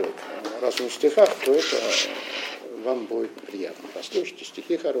этот отрывок. Раз он в стихах, то это вам будет приятно. Послушайте,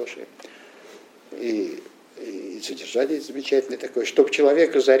 стихи хорошие. И содержание замечательное такое. Чтоб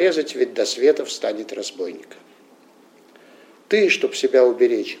человека зарезать, ведь до света встанет разбойник. Ты, чтоб себя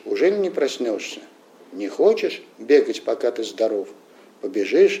уберечь, уже не проснешься? Не хочешь бегать, пока ты здоров?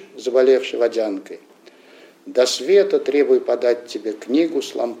 Побежишь, заболевший водянкой. До света требуй подать тебе книгу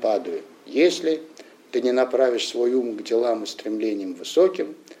с лампадою. Если ты не направишь свой ум к делам и стремлениям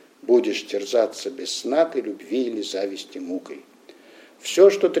высоким, будешь терзаться без сна ты любви или зависти мукой. Все,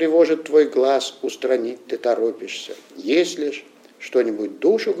 что тревожит твой глаз, устранить ты торопишься. Если ж что-нибудь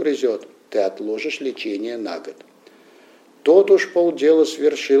душу грызет, ты отложишь лечение на год. Тот уж полдела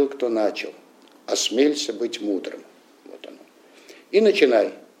свершил, кто начал. Осмелься быть мудрым. Вот оно. И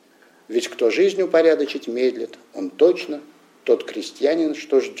начинай. Ведь кто жизнь упорядочить медлит, он точно тот крестьянин,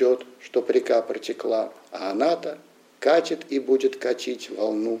 что ждет, чтоб река протекла, а она-то катит и будет катить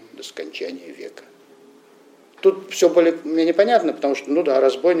волну до скончания века. Тут все более-менее непонятно, потому что, ну да,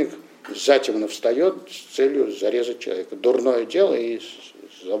 разбойник затемно встает с целью зарезать человека. Дурное дело и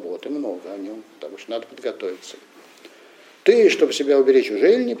заботы много о нем, потому что надо подготовиться. Ты, чтобы себя уберечь,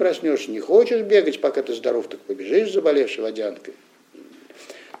 уже или не проснешься, не хочешь бегать, пока ты здоров, так побежишь заболевшей водянкой.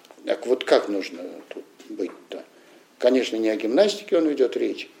 Так вот как нужно тут быть-то? Конечно, не о гимнастике он ведет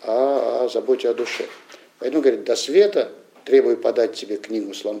речь, а о заботе о душе. Поэтому, говорит, до света требуй подать тебе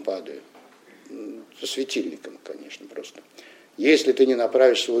книгу с лампадой. Со светильником, конечно, просто. Если ты не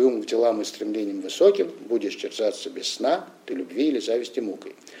направишь свой ум к делам и стремлениям высоким, будешь терзаться без сна, ты любви или зависти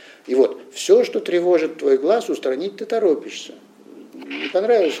мукой. И вот, все, что тревожит твой глаз, устранить ты торопишься. Не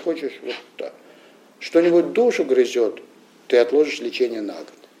понравилось, хочешь вот так. Что-нибудь душу грызет, ты отложишь лечение на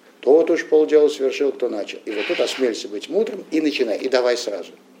год. Тот уж полдела совершил, кто начал. И вот тут осмелься быть мудрым и начинай. И давай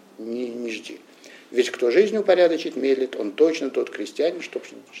сразу. Не жди. Ведь кто жизнь упорядочить медлит, он точно тот крестьянин, что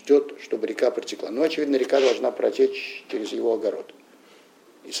ждет, чтобы река протекла. Ну, очевидно, река должна протечь через его огород.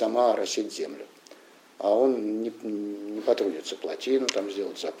 И сама оросить землю. А он не потрудится плотину там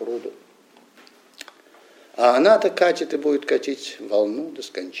сделать, запруду. А она-то катит и будет катить волну до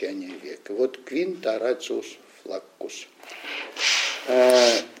скончания века. Вот квинта рациус флаккус.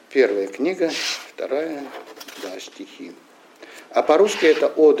 Первая книга, вторая, да, стихи. А по-русски это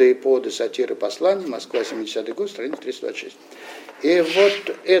 «Оды и поды, сатиры, послания», Москва, 70-й год, страница 326. И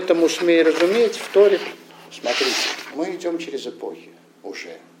вот этому смей разуметь вторит, смотрите, мы идем через эпохи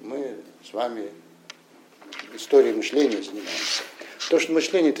уже. Мы с вами историей мышления занимаемся. То, что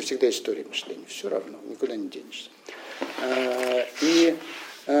мышление – это всегда история мышления, все равно, никуда не денешься. И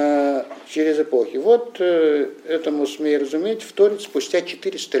через эпохи. Вот этому смей разуметь вторит спустя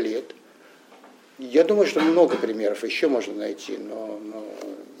 400 лет. Я думаю, что много примеров еще можно найти, но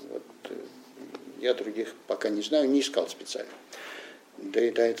вот, я других пока не знаю, не искал специально. Да,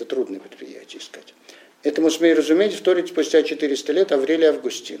 это трудное предприятие искать. Этому смей разуметь вторит спустя 400 лет Аврелий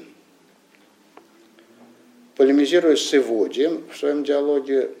Августин. Полемизируя с Иводием в своем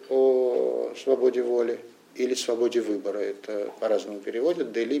диалоге о свободе воли или свободе выбора, это по-разному переводят,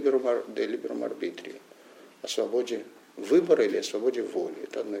 de liberum arbitrio, о свободе выбора или о свободе воли,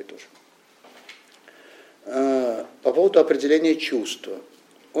 это одно и то же. По поводу определения чувства.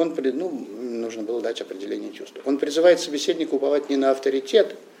 Нужно было дать определение чувства. Он призывает собеседника уповать не на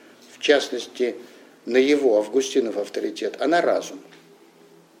авторитет, в частности, на его, Августинов авторитет, а на разум.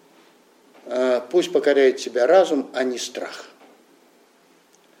 Пусть покоряет себя разум, а не страх.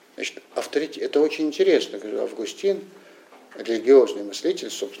 Значит, авторитет, это очень интересно, Августин, религиозный мыслитель,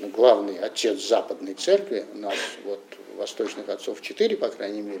 собственно, главный отец Западной Церкви, у нас вот восточных отцов 4, по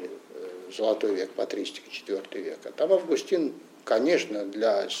крайней мере, Золотой век, патристика, 4 век. А там Августин, конечно,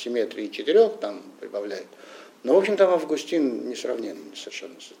 для симметрии 4 там прибавляет, но, в общем, там Августин несравненный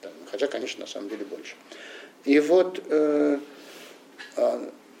совершенно с этим, хотя, конечно, на самом деле больше. И вот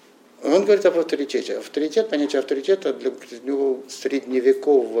он говорит об авторитете. Авторитет, понятие авторитета для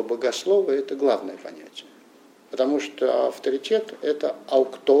средневекового богослова – это главное понятие. Потому что авторитет – это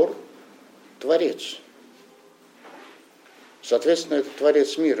ауктор, творец. Соответственно, это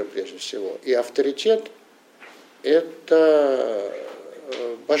творец мира прежде всего. И авторитет – это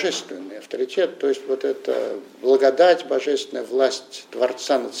божественный авторитет, то есть вот эта благодать божественная, власть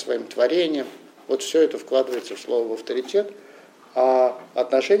Творца над своим творением, вот все это вкладывается в слово авторитет, а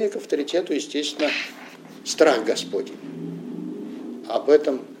отношение к авторитету, естественно, страх Господень. Об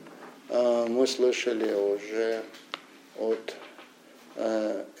этом мы слышали уже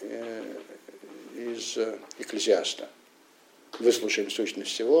из Экклезиаста. Выслушаем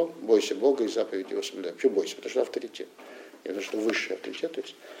сущность всего, бойся Бога и заповеди его соблюдай. Почему бойся? Потому что авторитет. Потому что высший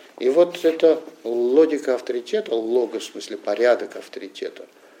авторитет. И вот эта логика авторитета, логос, в смысле порядок авторитета,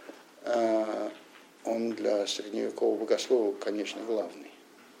 он для средневекового богослова, конечно, главный.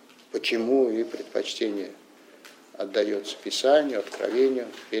 Почему и предпочтение отдается Писанию, откровению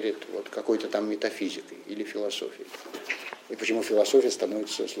перед вот какой-то там метафизикой или философией. И почему философия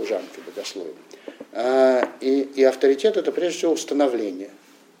становится служанкой богословия. И авторитет – это прежде всего установление.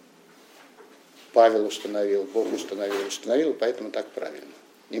 Павел установил, Бог установил, поэтому так правильно.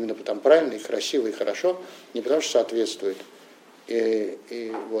 Именно потому правильно, и красиво, и хорошо, не потому что соответствует и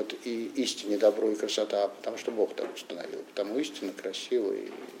истине, добру и красота, а потому что Бог так установил. Потому истинно, красиво и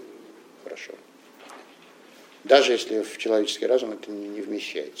хорошо. Даже если в человеческий разум это не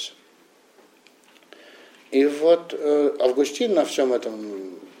вмещается. И вот Августин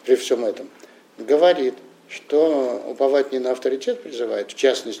при всем этом говорит, что уповать не на авторитет призывает, в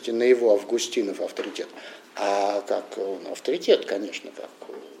частности, на его, Августинов, авторитет, а как он авторитет, конечно, как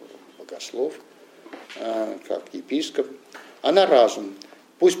богослов, как епископ, а на разум.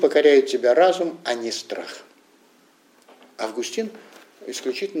 Пусть покоряет тебя разум, а не страх. Августин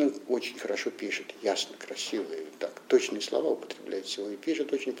исключительно очень хорошо пишет, ясно, красиво, и так, точные слова употребляет всего и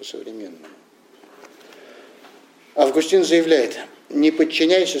пишет очень по-современному. Августин заявляет: не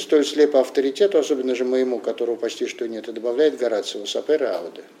подчиняйся столь слепо авторитету, особенно же моему, которого почти что нет, и добавляет Горацио сапере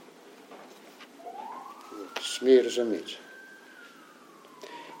ауде. Смей разуметь.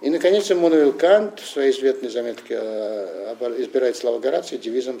 И, наконец, Иммануил Кант в своей известной заметке избирает слова Горация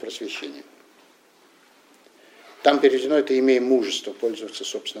девизом просвещения. Там переведено это «имея мужество пользоваться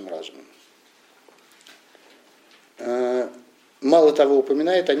собственным разумом». Мало того,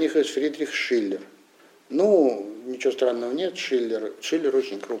 упоминает о них и Фридрих Шиллер. Ничего странного нет, Шиллер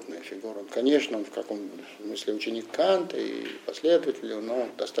очень крупная фигура. Конечно, он в каком смысле ученик Канта и последователь, но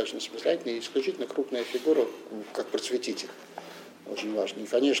достаточно самостоятельный и исключительно крупная фигура, как просветитель. Очень важно. И,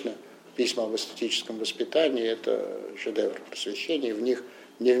 конечно, письма об эстетическом воспитании – это шедевр просвещения, и в них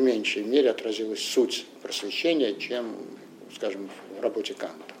не в меньшей мере отразилась суть просвещения, чем, скажем, в работе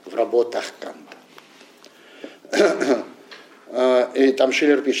Канта, в работах Канта. И там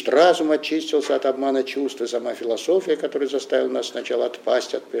Шиллер пишет: разум очистился от обмана чувств, и сама философия, которая заставила нас сначала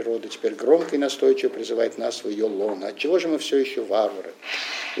отпасть от природы, теперь громко и настойчиво призывает нас в ее лоно. Отчего же мы все еще варвары?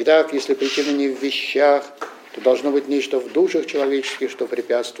 Итак, если причина не в вещах, то должно быть нечто в душах человеческих, что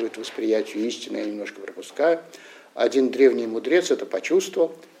препятствует восприятию истины, я немножко пропускаю. Один древний мудрец это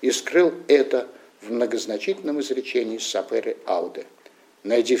почувствовал и скрыл это в многозначительном изречении сапере ауде: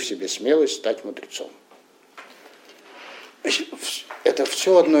 найди в себе смелость стать мудрецом. Это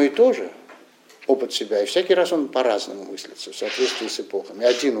все одно и то же, опыт себя, и всякий раз он по-разному мыслится, в соответствии с эпохами.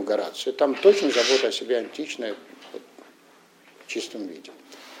 Один у Горацио, там точно забота о себе античная, в чистом виде.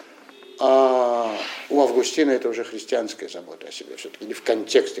 А у Августина это уже христианская забота о себе, все-таки, или в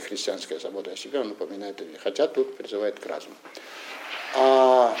контексте христианская забота о себе, он напоминает о ней, хотя тут призывает к разуму.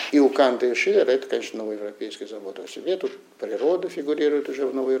 И у Канта и Шиллера это, конечно, новоевропейская забота о себе, тут природа фигурирует уже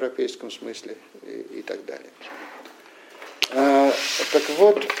в новоевропейском смысле и так далее. Так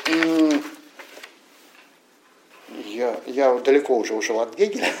вот, я далеко уже ушел от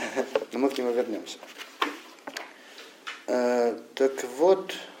Гегеля, но мы к нему вернемся. Так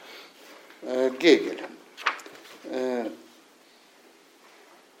вот, Гегель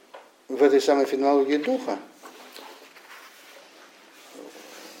в этой самой феноменологии духа,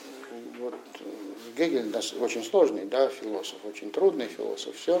 вот, Гегель очень сложный, да, философ, очень трудный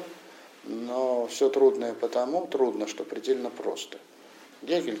философ, все. Но все трудное потому трудно, что предельно просто.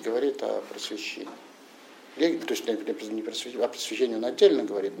 Гегель говорит о просвещении. Гегель, то есть не о просвещении он отдельно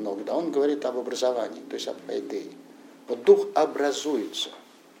говорит много, да, он говорит об образовании, то есть об идее. Вот дух образуется.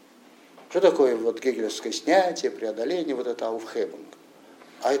 Что такое вот гегелевское снятие, преодоление, вот это ауфхебунг?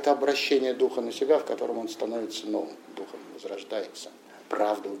 А это обращение духа на себя, в котором он становится новым духом, возрождается.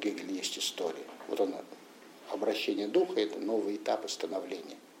 Правда, у Гегеля есть история. Вот он, обращение духа – это новый этап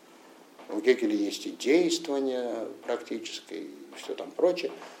становления. У Гегеля есть и действование практическое, и все там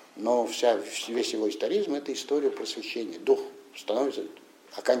прочее, но весь его историзм – это история просвещения. Дух становится,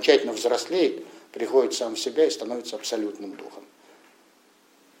 окончательно взрослеет, приходит сам в себя и становится абсолютным духом.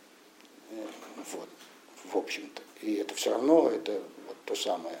 Вот, в общем-то. И это все равно, это вот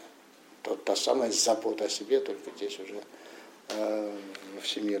та самая забота о себе, только здесь уже во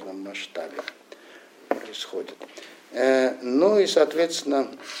всемирном масштабе происходит. Ну и, соответственно,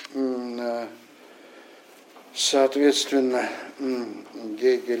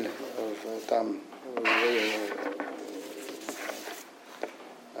 Гегель там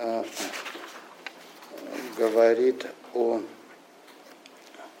говорит в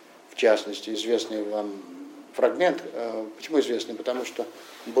частности, известный вам фрагмент. Почему известный? Потому что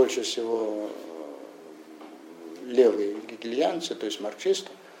больше всего левые гегельянцы, то есть марксисты,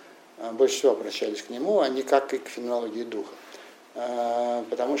 больше всего обращались к нему, а не как и к феноменологии духа.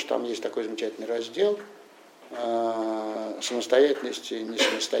 Потому что там есть такой замечательный раздел самостоятельность и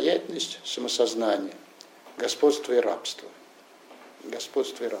несамостоятельность, самосознание, господство и рабство.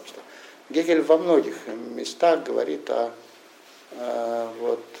 Господство и рабство. Гегель во многих местах говорит о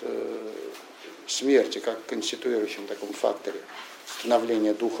смерти как конституирующем таком факторе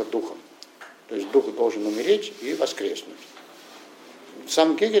становления духа духом. То есть дух должен умереть и воскреснуть.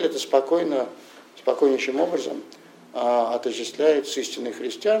 Сам Гегель это спокойнейшим образом отождествляет с истинной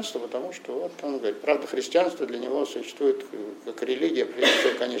христианства, потому что вот он говорит, правда, христианство для него существует как религия, прежде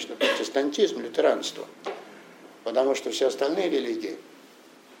всего, конечно, протестантизм, лютеранство, потому что все остальные религии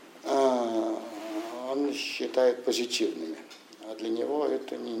он считает позитивными, а для него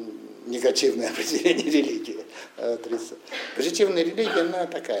это не негативное определение религии. Позитивная религия, она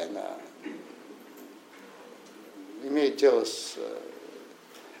такая, она имеет дело с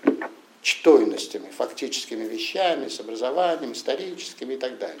чтойностями, фактическими вещами, с образованием, историческими и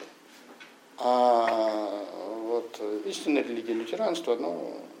так далее. А вот истинная религия лютеранства,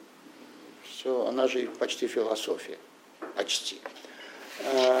 все, она же почти философия, почти.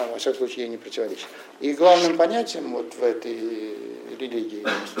 Во всяком случае, ей не противоречит. И главным понятием вот в этой религии,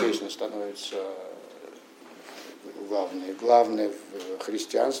 естественно, становится главное в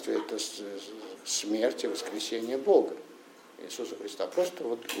христианстве это смерть и воскресение Бога, Иисуса Христа. Просто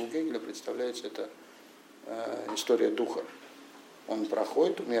вот у Гегеля представляется это история духа. Он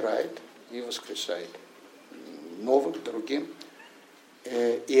проходит, умирает и воскресает новым, другим.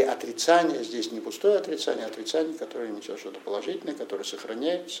 И отрицание здесь не пустое отрицание, а отрицание, которое несет что-то положительное, которое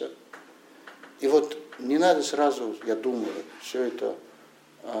сохраняется. И вот не надо сразу, я думаю, все это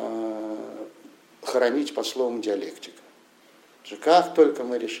хоронить под словом диалектика. Как только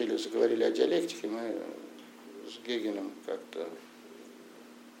мы заговорили о диалектике, мы с Гегелем как-то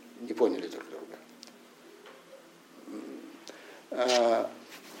не поняли друг друга.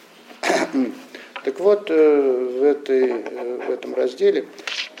 Так вот, в этом разделе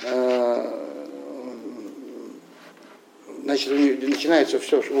начинается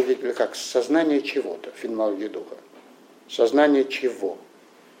все у Гегеля как сознание чего-то, феноменология духа. Сознание чего?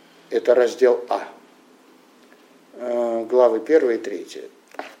 Это раздел А. Главы 1 и 3.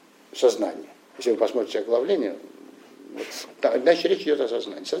 Сознание. Если вы посмотрите оглавление, значит речь идет о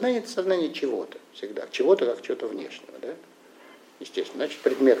сознании. Сознание – это сознание чего-то всегда. Чего-то как чего-то внешнего. Да? Естественно, значит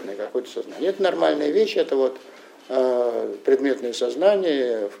предметное какое-то сознание. Это нормальная вещь, это вот предметное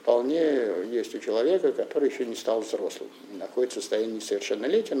сознание вполне есть у человека, который еще не стал взрослым, находится в состоянии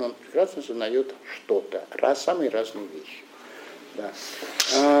несовершеннолетия, но он прекрасно сознает что-то, самые разные вещи. Да.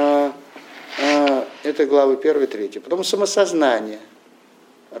 Это главы 1 и 3. Потом самосознание,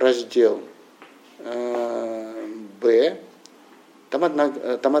 раздел Б, там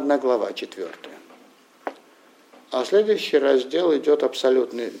одна глава, 4. А следующий раздел идет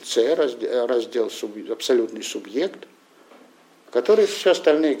абсолютный С, раздел абсолютный субъект, который все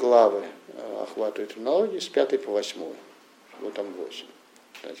остальные главы охватывает феноменологии с 5 по 8. Вот там 8.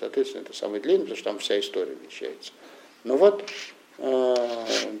 Соответственно, это самый длинный, потому что там вся история вмещается. Но вот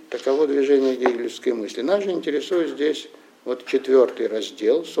таково движение гегелевской мысли. Нас же интересует здесь вот 4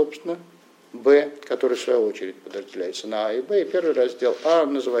 раздел, собственно, Б, который в свою очередь подразделяется на А и Б, и 1 раздел А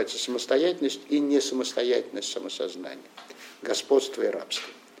называется «Самостоятельность и несамостоятельность самосознания, господство и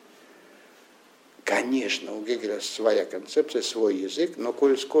рабство». Конечно, у Гегеля своя концепция, свой язык, но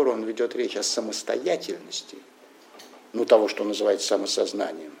коль скоро он ведет речь о самостоятельности, того, что он называет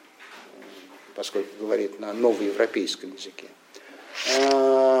самосознанием, поскольку говорит на новоевропейском языке,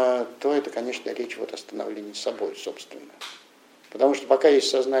 то это, конечно, речь вот о становлении собой, собственно. Потому что пока есть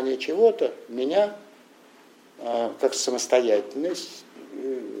сознание чего-то, меня, как самостоятельной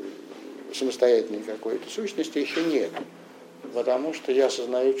какой-то сущности еще нет. Потому что я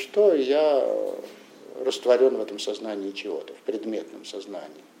осознаю, что я растворен в этом сознании чего-то, в предметном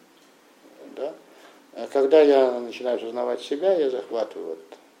сознании. Да? А когда я начинаю осознавать себя, я захватываю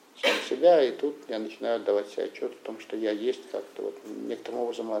сам себя, и тут я начинаю отдавать себе отчет в том, что я есть как-то некоторым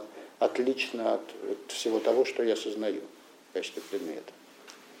образом отлично от всего того, что я сознаю. в качестве предмета,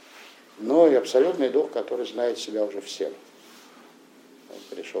 но и абсолютный дух, который знает себя уже всем. Он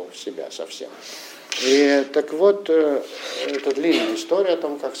пришел в себя совсем. И так вот, это длинная история о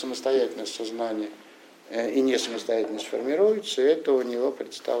том, как самостоятельность сознания и не самостоятельность формируется, и это у него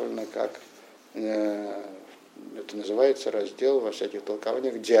представлено как, это называется раздел во всяких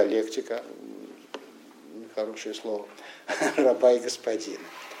толкованиях, диалектика, хорошее слово, раба и господина.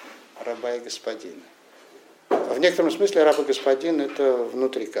 Раба и господина. В некотором смысле раб и господин – это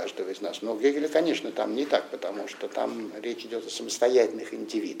внутри каждого из нас. Но у Гегеля, конечно, там не так, потому что там речь идет о самостоятельных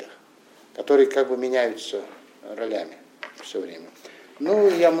индивидах, которые как бы меняются ролями все время. Ну,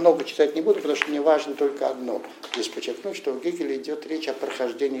 я много читать не буду, потому что мне важно только одно. Здесь подчеркнуть, что у Гегеля идет речь о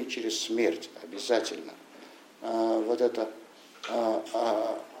прохождении через смерть обязательно. Вот это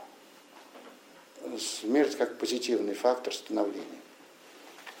смерть как позитивный фактор становления.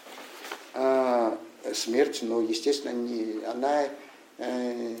 Смерть, ну, естественно, она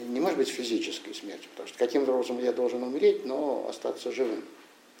не может быть физической смертью, потому что каким-то образом я должен умереть, но остаться живым.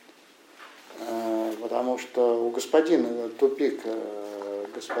 Потому что у господина, тупик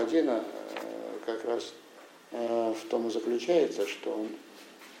господина как раз в том и заключается, что он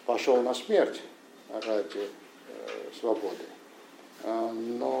пошел на смерть ради свободы,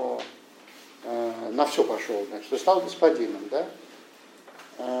 но на все пошел, значит, и стал господином, да?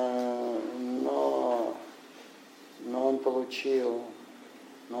 Но он получил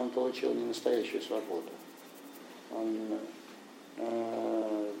не настоящую свободу.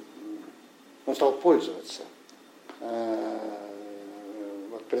 Он стал пользоваться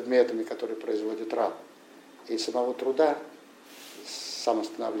вот предметами, которые производит раб. И самого труда,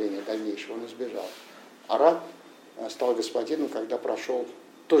 самостановления дальнейшего он избежал. А раб стал господином, когда прошел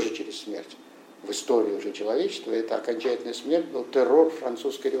тоже через смерть. В истории уже человечества это окончательная смерть был террор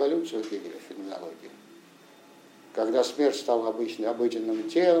французской революции у Гегеля в феноменологии. Когда смерть стала обыденным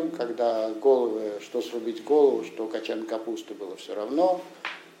телом, когда головы, что срубить голову, что качан капусты было все равно.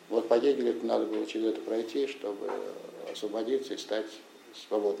 Вот по Гегелю надо было через это пройти, чтобы освободиться и стать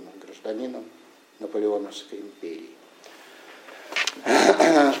свободным гражданином Наполеоновской империи.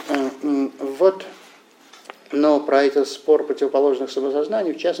 Вот. Но про этот спор противоположных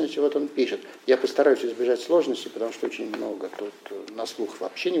самосознаний, в частности, вот он пишет. Я постараюсь избежать сложностей, потому что очень много тут на слух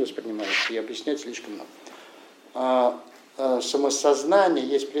вообще не воспринимается, и объяснять слишком много. Самосознание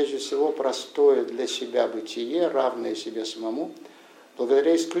есть прежде всего простое для себя бытие, равное себе самому,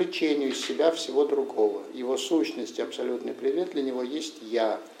 благодаря исключению из себя всего другого. Его сущность и абсолютный предмет для него есть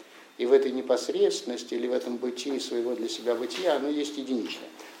 «я». И в этой непосредственности или в этом бытии своего для себя бытия оно есть единичное.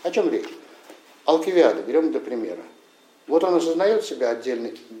 О чем речь? Алкивиада, берем для примера. Вот он осознает себя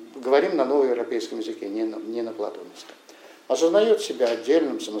отдельно, говорим на новоевропейском языке, не на платоновском. Осознает себя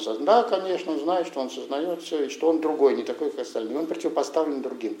отдельным самосознанием. Да, конечно, он знает, что он сознается, и что он другой, не такой, как остальные. Он противопоставлен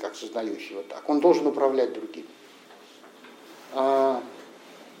другим, как сознающего так. Он должен управлять другим.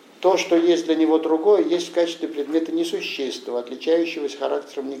 То, что есть для него другое, есть в качестве предмета несущественного, отличающегося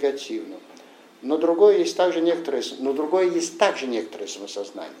характером негативным. Но другое есть также некоторое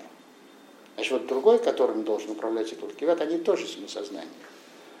самосознание. Значит, вот другой, которым должен управлять этот алкивиад, они тоже самосознание.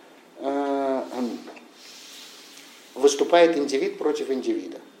 Выступает индивид против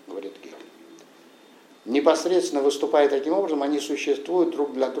индивида, говорит Гегель. Непосредственно выступая таким образом, они существуют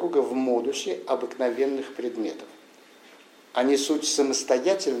друг для друга в модусе обыкновенных предметов. Они суть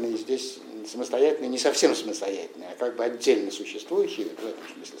самостоятельные, здесь самостоятельные, не совсем самостоятельные, а как бы отдельно существующие, в этом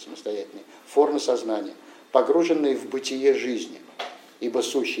смысле самостоятельные, формы сознания, погруженные в бытие жизни. Ибо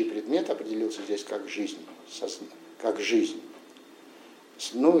сущий предмет определился здесь как жизнь, как жизнь.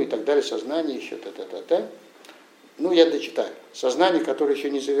 Ну и так далее, сознание еще, т-т-т-т. Ну, я дочитаю. Сознание, которое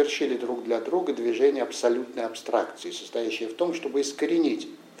еще не завершили друг для друга движение абсолютной абстракции, состоящее в том, чтобы искоренить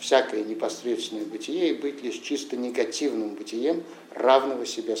всякое непосредственное бытие и быть лишь чисто негативным бытием равного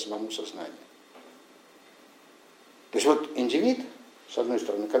себе самому сознанию. То есть вот индивид, с одной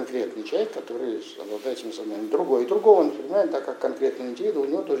стороны, конкретный человек, который обладает самосознанием, другой. И другого он понимает, так как конкретный индивид, у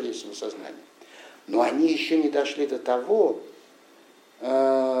него тоже есть самосознание. Но они еще не дошли до того,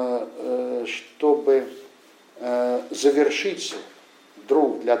 чтобы завершить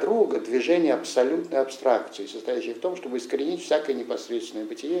друг для друга движение абсолютной абстракции, состоящее в том, чтобы искоренить всякое непосредственное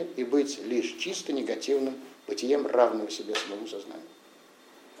бытие и быть лишь чисто негативным бытием равного себе самому сознанию.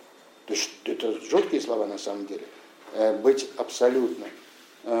 То есть это жуткие слова на самом деле. Быть абсолютно,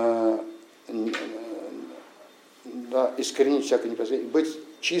 искоренить всякое непосредственное, быть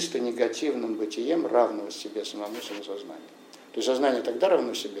чисто негативным бытием равного себе самому самосознанию. То есть сознание тогда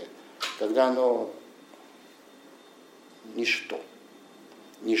равно себе, когда оно ничто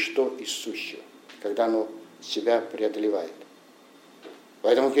из сущего, когда оно себя преодолевает.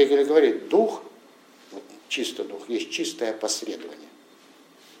 Поэтому Гегель говорит, дух, вот чисто дух, есть чистое опосредование.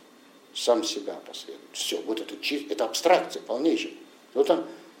 Сам себя опосредует. Все, вот это абстракция полнейшая. Вот он,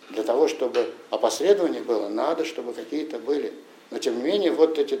 для того, чтобы опосредование было, надо, чтобы какие-то были. Но тем не менее,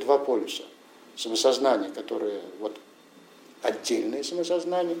 вот эти два полюса. Самосознание, которое вот отдельное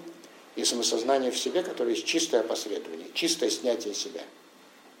самосознание, и самосознание в себе, которое есть чистое опосредование, чистое снятие себя.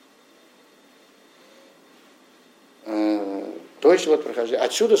 То есть вот прохождение.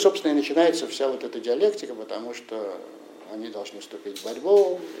 Отсюда, собственно, и начинается вся вот эта диалектика, потому что они должны вступить в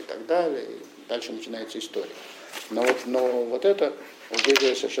борьбу и так далее. И дальше начинается история. Но вот это у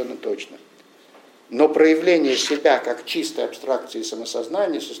Гегеля совершенно точно. Но проявление себя как чистой абстракции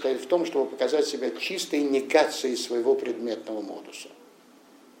самосознания состоит в том, чтобы показать себя чистой негацией своего предметного модуса.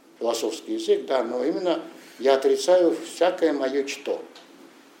 Философский язык, да, но именно я отрицаю всякое мое что.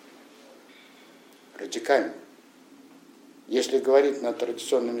 Радикально. Если говорить на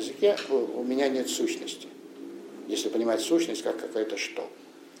традиционном языке, у меня нет сущности. Если понимать сущность как какое-то что.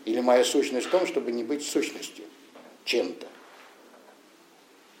 Или моя сущность в том, чтобы не быть сущностью, чем-то.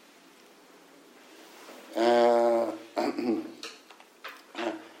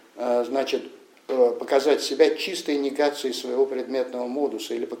 Значит, показать себя чистой негацией своего предметного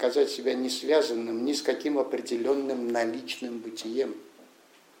модуса или показать себя не связанным ни с каким определенным наличным бытием,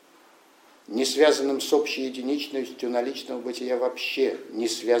 не связанным с общей единичностью наличного бытия вообще, не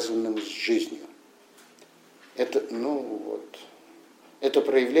связанным с жизнью. Это, это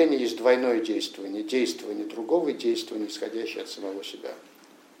проявление есть двойное действование. Действование другого и действование, исходящее от самого себя.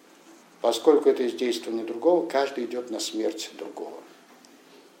 Поскольку это есть действование другого, каждый идет на смерть другого.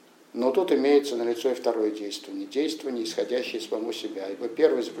 Но тут имеется налицо и второе действование. Действование, исходящее из самого себя. Ибо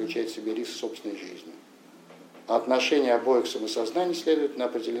первое заключает в себе риск собственной жизни. А отношение обоих самосознаний следовательно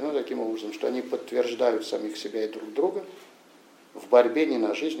определено таким образом, что они подтверждают самих себя и друг друга в борьбе не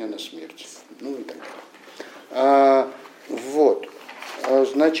на жизнь, а на смерть. Ну и так далее. Вот.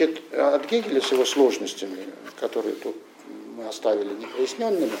 Значит, от Гегеля с его сложностями, которые тут мы оставили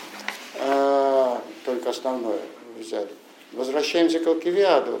непроясненными, только основное взяли. Возвращаемся к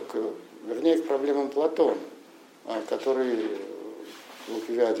Алкивиаду, вернее, к проблемам Платона, которые в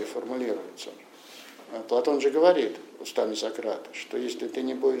Алкивиаде формулируются. Платон же говорит устами Сократа, что если ты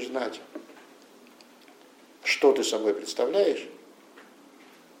не будешь знать, что ты собой представляешь,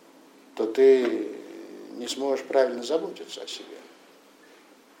 то ты не сможешь правильно заботиться о себе.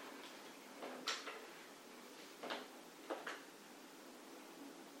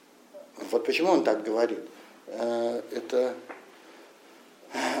 Вот почему он так говорит. Это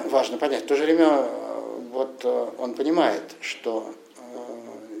важно понять. В то же время вот он понимает, что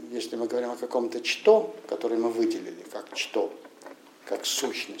если мы говорим о каком-то что, которое мы выделили как что, как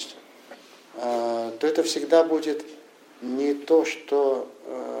сущность, то это всегда будет не то, что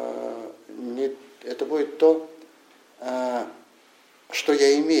это будет то, что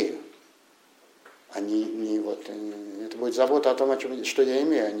я имею, а не вот это будет забота о том, что я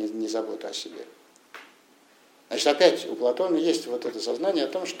имею, а не забота о себе. Значит, опять у Платона есть вот это сознание о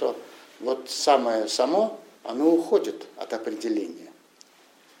том, что вот самое само, оно уходит от определения.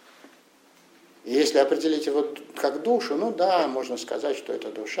 И если определить его как душу, ну да, можно сказать, что это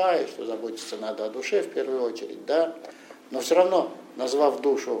душа, и что заботиться надо о душе в первую очередь, да. Но все равно, назвав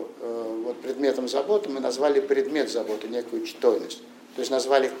душу вот предметом заботы, мы назвали предмет заботы, некую чтойность. То есть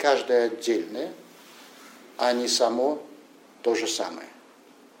назвали каждое отдельное, а не само то же самое.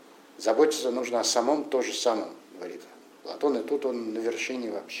 Заботиться нужно о самом то же самом, говорит Платон, и тут он на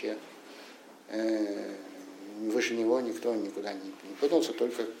вершине вообще. Выше него никто никуда не поднялся,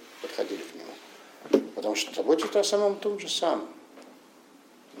 только подходили к нему. Потому что заботиться о самом том же самом,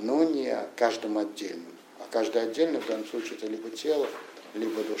 но не о каждом отдельном. А каждый отдельный в данном случае это либо тело,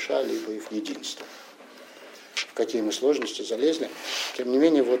 либо душа, либо их единство. В какие мы сложности залезли. Тем не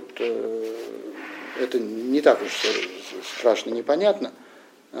менее, вот это не так уж страшно непонятно.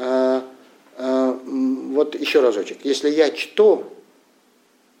 Вот еще разочек. Если я что,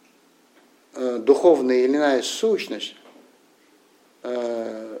 духовная или иная сущность,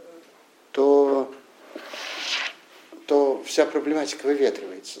 то вся проблематика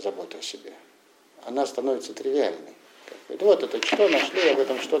выветривается, забота о себе. Она становится тривиальной. Вот это что нашли, об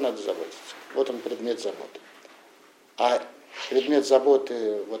этом что надо заботиться. Вот он предмет заботы. А предмет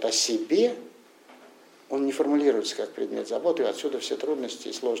заботы вот о себе, он не формулируется как предмет заботы, и отсюда все трудности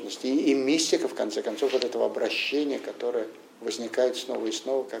и сложности. И мистика, в конце концов, вот этого обращения, которое возникает снова и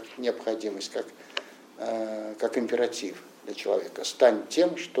снова как необходимость, как императив для человека. Стань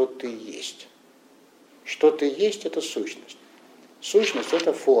тем, что ты есть. Что ты есть, это сущность. Сущность –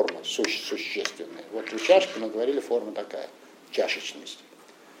 это форма существенная. Вот у чашки мы говорили, форма такая, чашечность.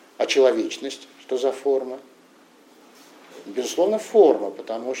 А человечность – что за форма? Безусловно, форма,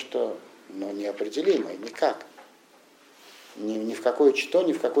 потому что неопределимая никак. Ни в какое что,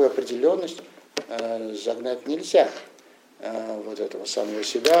 ни в какую определенность загнать нельзя вот этого самого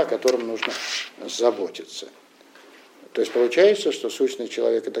себя, о котором нужно заботиться. То есть получается, что сущность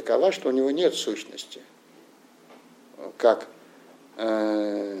человека такова, что у него нет сущности, как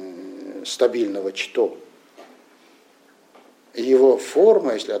стабильного что. Его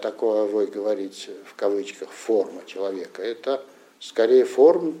форма, если о такой вы говорите в кавычках, форма человека, это скорее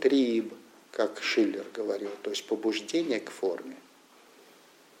формтриб, как Шиллер говорил, то есть побуждение к форме.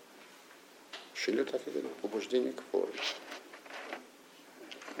 Шиллер так и говорил, побуждение к форме.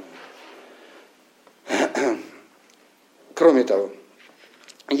 Кроме того,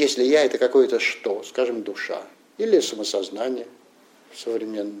 если я это какое-то что, скажем, душа, или самосознание в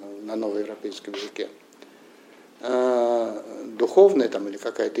современном, на новоевропейском языке, духовная там, или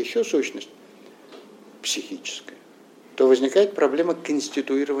какая-то еще сущность психическая, то возникает проблема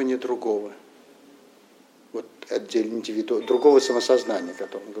конституирования другого. Вот отдельно другого самосознания, о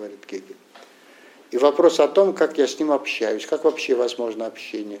котором говорит Гегель. И вопрос о том, как я с ним общаюсь, как вообще возможно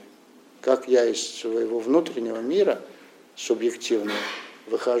общение, как я из своего внутреннего мира субъективного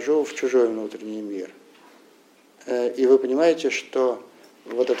выхожу в чужой внутренний мир. И вы понимаете, что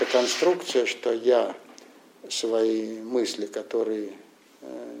вот эта конструкция, что я свои мысли, которые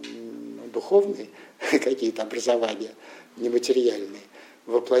духовные, какие-то образования нематериальные,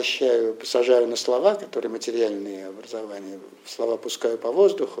 воплощаю, посажаю на слова, которые материальные образования, слова пускаю по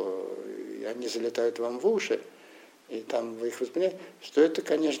воздуху, и они залетают вам в уши, и там вы их воспринимаете, что это,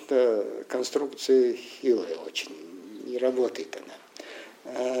 конечно, конструкция хилая очень, не работает она.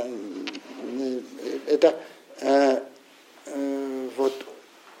 Это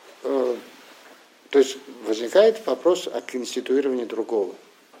то есть возникает вопрос о конституировании другого.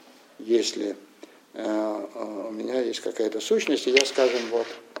 Если у меня есть какая-то сущность, и я, скажем,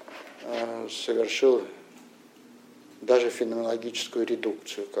 совершил даже феноменологическую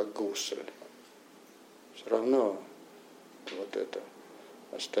редукцию, как Гуссель, все равно вот это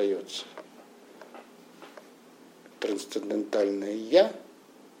остается. Трансцендентальное «я»,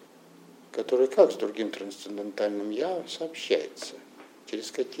 которое как с другим трансцендентальным «я» сообщается,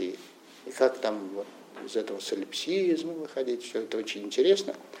 через какие. И как там вот из этого солипсизма выходить, все это очень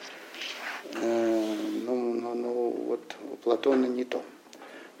интересно. Вот у Платона не то.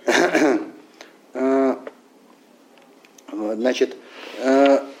 Значит,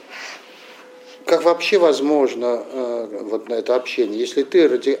 как вообще возможно вот на это общение, если ты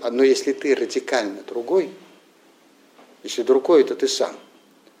радикально другой, если другой это ты сам,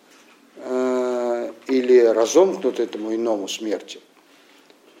 или разомкнут этому иному смерти,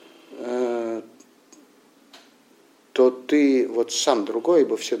 то ты вот сам другой,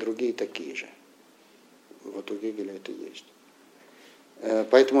 ибо все другие такие же. Вот у Гегеля это есть.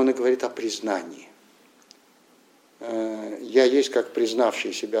 Поэтому он и говорит о признании. Я есть как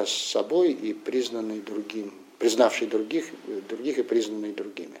признавший себя с собой и признанный другим, признавший других и признанный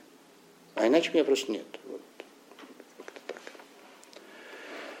другими. А иначе меня просто нет. Вот. Как-то так.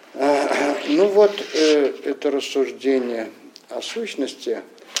 Это рассуждение о сущности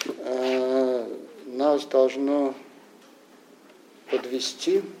нас должно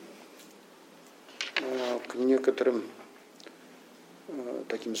подвести к некоторым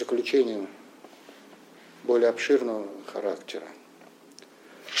таким заключениям более обширного характера.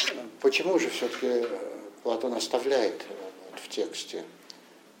 Почему же все-таки Платон оставляет в тексте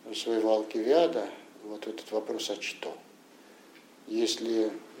своего Алкивиада вот этот вопрос «а что?».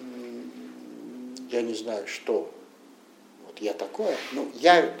 Если я не знаю, что вот я такое,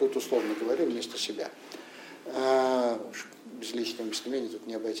 я тут условно говорю вместо себя. Без личного местоимения тут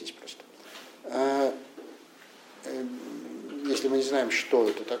не обойтись просто. Если мы не знаем, что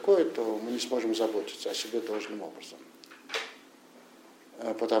это такое, то мы не сможем заботиться о себе должным образом.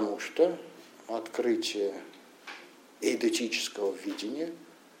 Потому что открытие эйдетического видения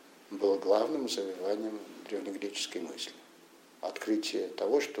было главным завоеванием древнегреческой мысли. Открытие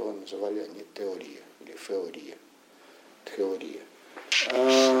того, что называли они теория или феория. Теория.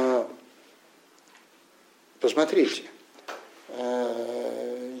 Посмотрите,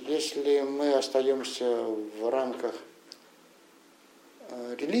 если мы остаемся в рамках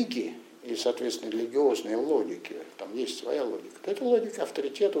религии и, соответственно, религиозной логики, там есть своя логика, то это логика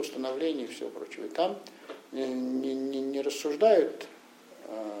авторитета, установления и всего прочего. И там не рассуждают,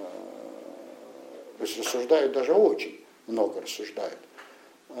 то есть рассуждают даже очень много рассуждают,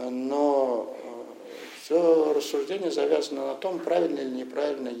 но Все рассуждение завязано на том, правильно или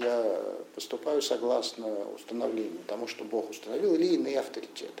неправильно я поступаю согласно установлению, тому, что Бог установил, или иные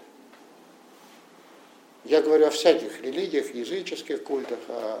авторитеты. Я говорю о всяких религиях, языческих культах,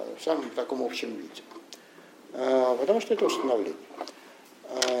 о самом таком общем виде. Потому что это установление.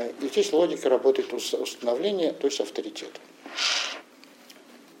 И здесь логика работает установление, то есть авторитет.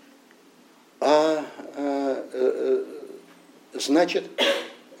 Значит,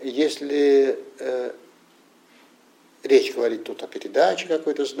 если речь говорит тут о передаче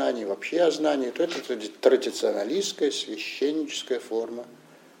какой-то знания, вообще о знании, то это традиционалистская, священническая форма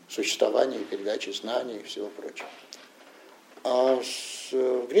существования и передачи знаний и всего прочего. А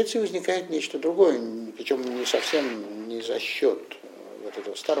в Греции возникает нечто другое, причем не совсем не за счет вот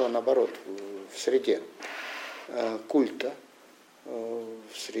этого старого, наоборот, в среде культа,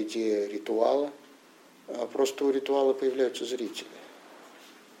 в среде ритуала. Просто у ритуала появляются зрители.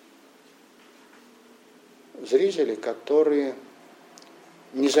 Зрители, которые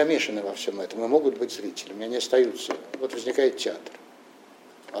не замешаны во всем этом и могут быть зрителями, они остаются. Вот возникает театр.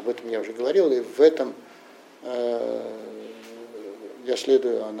 Об этом я уже говорил, и в этом я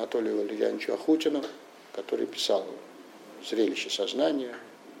следую Анатолию Валерьяновичу Ахутину, который писал «Зрелище сознания»,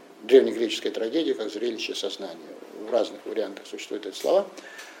 древнегреческая трагедия как зрелище сознания. В разных вариантах существуют эти слова.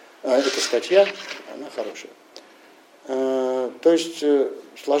 Эта статья, она хорошая. То есть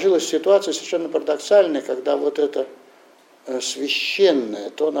сложилась ситуация совершенно парадоксальная, когда вот это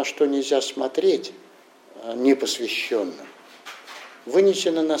священное, то, на что нельзя смотреть непосвященно,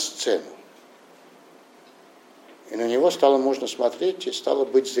 вынесено на сцену. И на него стало можно смотреть и стало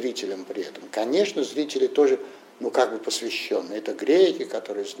быть зрителем при этом. Конечно, зрители тоже, как бы посвященные. Это греки,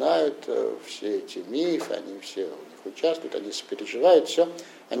 которые знают все эти мифы, они все в них участвуют, они сопереживают все,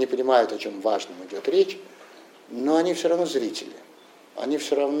 они понимают, о чем важном идет речь, но они все равно зрители. Они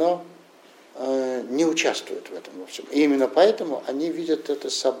все равно не участвуют в этом во всем. И именно поэтому они видят это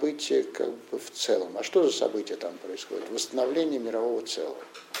событие как бы в целом. А что за событие там происходит? Восстановление мирового целого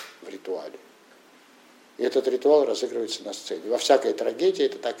в ритуале. И этот ритуал разыгрывается на сцене. Во всякой трагедии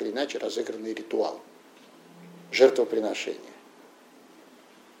это так или иначе разыгранный ритуал. Жертвоприношение.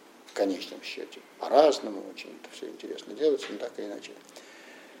 В конечном счете. По-разному очень это все интересно делается, но так или иначе.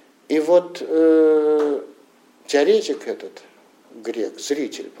 И вот теоретик этот, грек,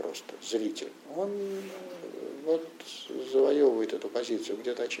 зритель просто, зритель, он вот завоевывает эту позицию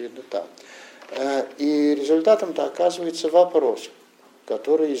где-то, очевидно, там. И результатом-то оказывается вопрос,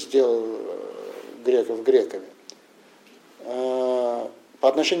 который сделал греков греками. По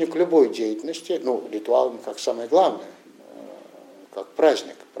отношению к любой деятельности, ритуал как самое главное, как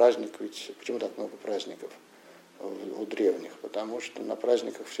праздник. Праздник, ведь почему так много праздников у древних? Потому что на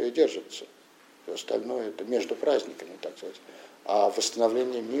праздниках все и держится. Все остальное это между праздниками, так сказать. А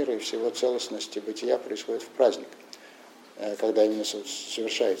восстановление мира и всего целостности бытия происходит в праздник, когда именно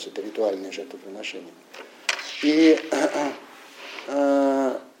совершается это ритуальное жертвоприношение. И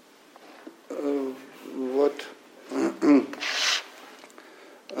вот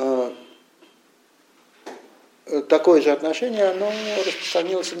такое же отношение, оно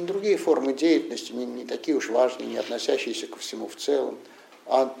распространилось и на другие формы деятельности, не такие уж важные, не относящиеся ко всему в целом,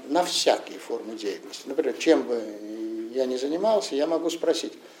 а на всякие формы деятельности. Например, чем бы я ни занимался, я могу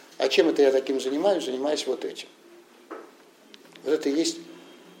спросить, а чем это я таким занимаюсь вот этим. Вот это и есть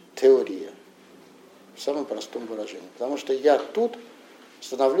теория, в самом простом выражении. Потому что я тут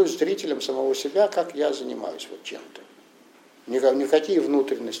становлюсь зрителем самого себя, как я занимаюсь вот чем-то. Ни в какие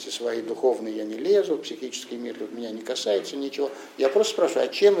внутренности свои духовные я не лезу, психический мир меня не касается, ничего. Я просто спрашиваю, а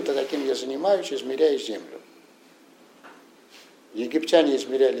чем это таким я занимаюсь, измеряя землю? Египтяне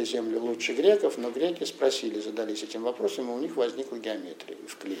измеряли землю лучше греков, но греки задались этим вопросом, и у них возникла геометрия,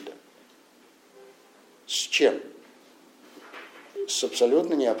 Евклида. С чем? С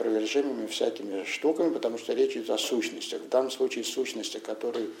абсолютно неопровержимыми всякими штуками, потому что речь идет о сущностях. В данном случае сущности,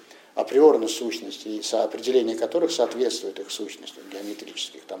 которые априорно сущности, и определение которых соответствует их сущностям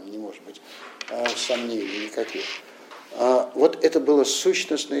геометрических, там не может быть сомнений никаких. Вот это было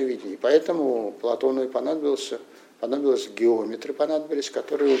сущностное видение, поэтому Платону и понадобились геометры,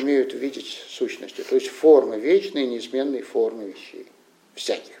 которые умеют видеть сущности, то есть формы, вечные, неизменные формы вещей,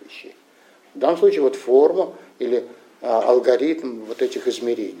 всяких вещей. В данном случае вот форма или алгоритм вот этих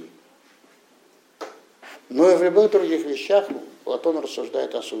измерений. Но и в любых других вещах Платон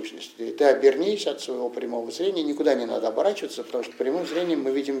рассуждает о сущности. И ты обернись от своего прямого зрения, никуда не надо оборачиваться, потому что прямым зрением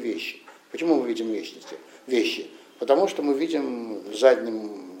мы видим вещи. Почему мы видим вещи? Потому что мы видим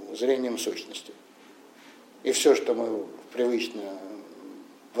задним зрением сущности. И все, что мы привычно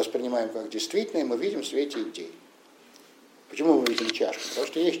воспринимаем как действительное, мы видим в свете идей. Почему мы видим чашку? Потому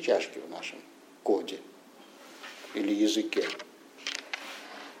что есть чашки в нашем коде. или языке,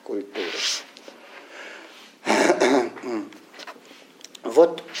 культуры.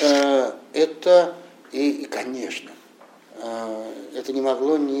 Вот это, и, конечно, это не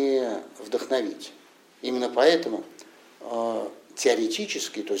могло не вдохновить. Именно поэтому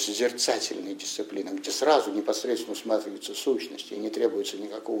теоретические, то есть созерцательные дисциплины, где сразу непосредственно усматриваются сущности и не требуется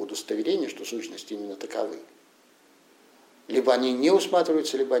никакого удостоверения, что сущности именно таковы. Либо они не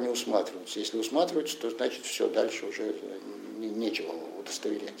усматриваются, либо они усматриваются. Если усматриваются, то значит все, дальше уже нечего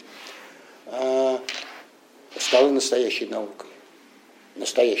удостоверять. Стало настоящей наукой.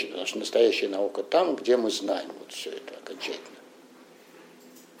 Настоящей, потому что настоящая наука там, где мы знаем вот все это окончательно.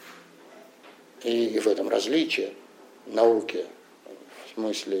 И в этом различие науки в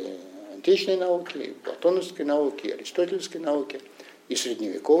смысле античной науки, и платоновской науки, и аристотельской науки, и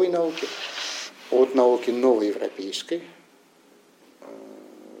средневековой науки, от науки новоевропейской,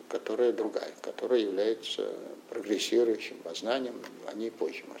 которая другая, которая является прогрессирующим познанием, о ней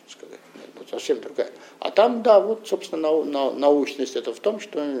позже, можно сказать. Вот совсем другая. А там, да, вот, собственно, научность это в том,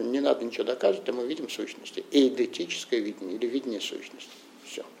 что не надо ничего доказывать, а мы видим сущности. Эйдетическое видение или видение сущности.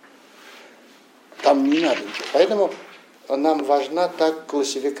 Все. Там не надо ничего. Поэтому нам важна так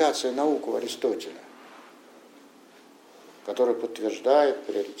классификация наук у Аристотеля, которая подтверждает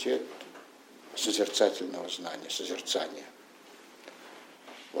приоритет созерцательного знания, созерцания.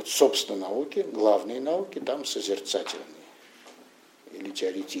 Вот, собственно, науки, главные науки, там созерцательные или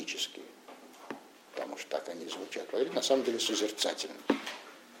теоретические, потому что так они звучат. На самом деле созерцательные.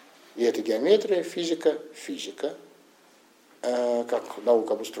 И это геометрия, физика, как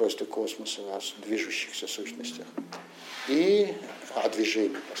наука об устройстве космоса, о движущихся сущностях, и о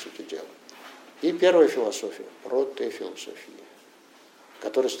движении, по сути дела. И первая философия, протофилософия,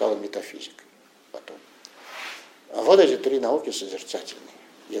 которая стала метафизикой потом. А вот эти три науки созерцательные.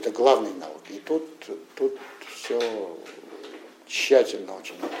 И это главные науки. И тут все тщательно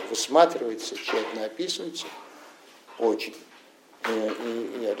очень высматривается, тщательно описывается. Очень.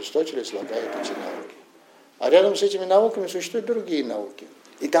 И Аристотель излагает эти науки. А рядом с этими науками существуют другие науки.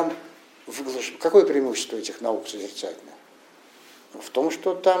 И там какое преимущество этих наук созерцательных? В том,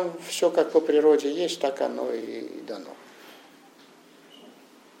 что там все как по природе есть, так оно и дано.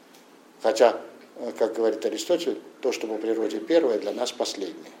 Хотя, как говорит Аристотель, то, что по природе первое, для нас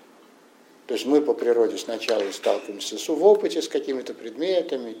последнее. То есть мы по природе сначала сталкиваемся в опыте с какими-то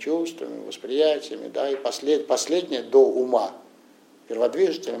предметами, чувствами, восприятиями, да, и последнее до ума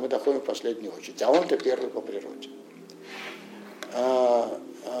перводвижителя мы доходим в последнюю очередь, а он-то первый по природе.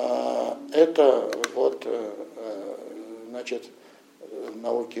 Это вот, значит,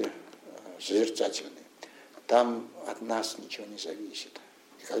 науки созерцательные. Там от нас ничего не зависит.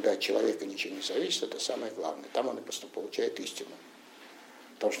 И когда от человека ничего не зависит, это самое главное. Там он и получает истину.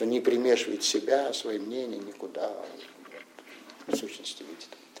 Потому что не примешивает себя, свои мнения никуда, в сущности видит.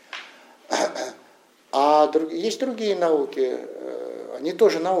 А есть другие науки, они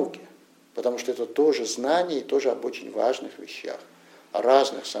тоже науки, потому что это тоже знание и тоже об очень важных вещах, о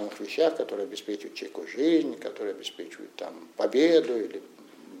разных самых вещах, которые обеспечивают человеку жизнь, которые обеспечивают там победу или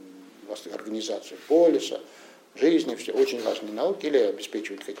организацию полиса, жизни, все очень важные науки, или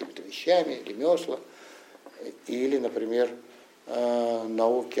обеспечивают какими-то вещами, ремесла, или, например,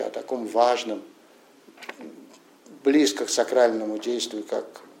 науки о таком важном, близко к сакральному действию,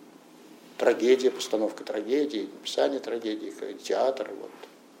 как трагедия, постановка трагедии, написание трагедии, театр, вот,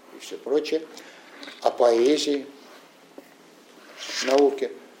 и все прочее, о поэзии,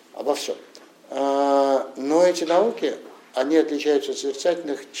 науке, обо всем. Но эти науки, они отличаются от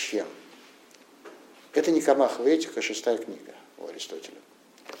созерцательных чем? Это не Камахова этика, 6-я книга у Аристотеля,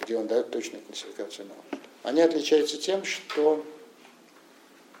 где он дает точную классификацию наук. Они отличаются тем, что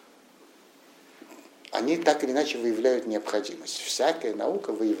они так или иначе выявляют необходимость. Всякая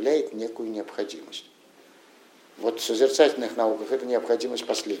наука выявляет некую необходимость. Вот в созерцательных науках это необходимость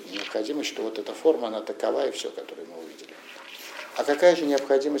последняя. Необходимость, что вот эта форма, она такова и все, которую мы увидели. А какая же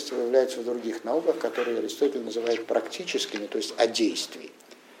необходимость выявляется в других науках, которые Аристотель называет практическими, то есть о действии,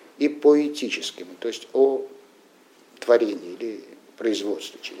 и поэтическими, то есть о творении или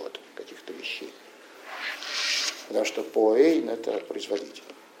производстве чего-то, каких-то вещей. Потому что поэйн – это производитель.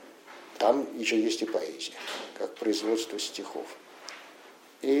 Там еще есть и поэзия, как производство стихов.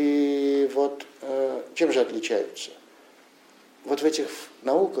 И вот чем же отличаются? Вот в этих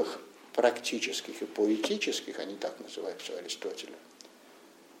науках практических и поэтических, они так называются у Аристотеля,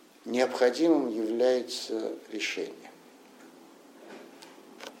 необходимым является решение.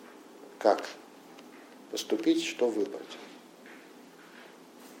 Как поступить, что выбрать.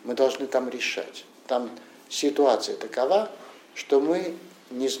 Мы должны там решать. Там ситуация такова, что мы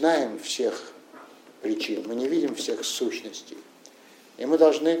не знаем всех причин, мы не видим всех сущностей. И мы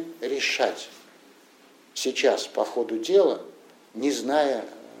должны решать сейчас по ходу дела, не зная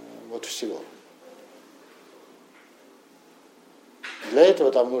вот всего. Для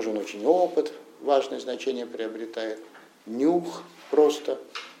этого там нужен очень опыт, важное значение приобретает, нюх просто,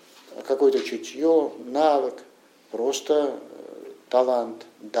 какое-то чутье, навык, просто талант,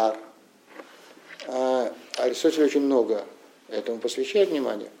 дар. Аристотель очень много этому посвящает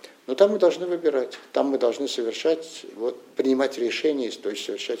внимание, но там мы должны выбирать, там мы должны совершать, вот, принимать решения, то есть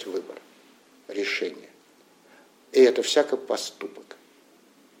совершать выбор, решение. И это всяко поступок.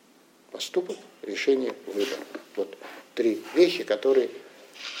 Поступок, решение, выбор. Вот 3 вещи, которые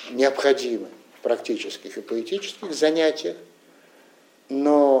необходимы в практических и поэтических занятиях,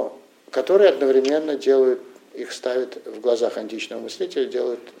 но которые одновременно делают, их ставят в глазах античного мыслителя,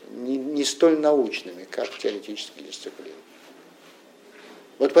 делают не столь научными, как теоретические дисциплины.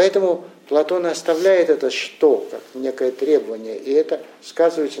 Вот поэтому Платон оставляет это «что» как некое требование, и это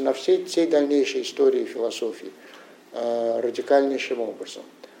сказывается на всей дальнейшей истории философии радикальнейшим образом.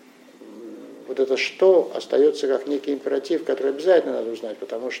 Вот это «что» остается как некий императив, который обязательно надо узнать,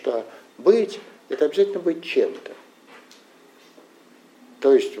 потому что быть – это обязательно быть чем-то.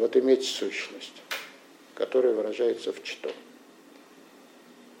 То есть вот иметь сущность, которая выражается в «что».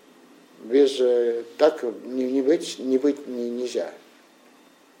 Без так не быть нельзя,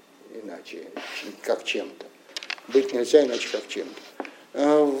 иначе как чем-то. Быть нельзя иначе как чем-то.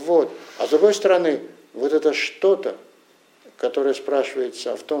 Вот. А с другой стороны, вот это что-то, которое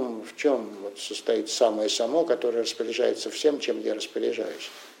спрашивается в том, в чем вот состоит самое само, которое распоряжается всем, чем я распоряжаюсь,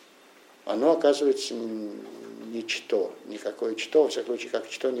 оно оказывается ничто, никакое что, во всяком случае, как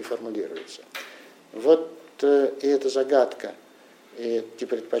что не формулируется. Вот и эта загадка, и эти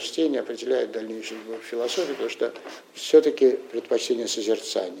предпочтения определяют дальнейшую философию, потому что все-таки предпочтение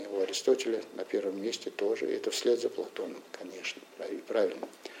созерцания у Аристотеля на первом месте тоже, и это вслед за Платоном, конечно, правильно.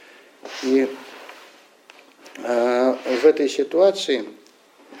 И в этой ситуации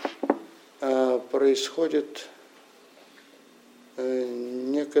происходит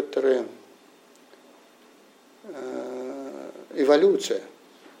некоторая эволюция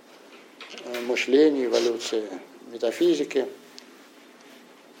мышления, эволюция метафизики,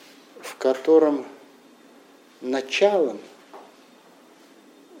 в котором началом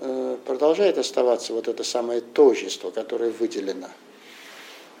продолжает оставаться вот это самое тожество, которое выделено.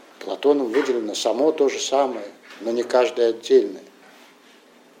 Платоном выделено само то же самое, но не каждое отдельное.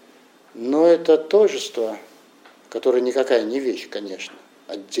 Но это тожество, которое никакая не вещь, конечно,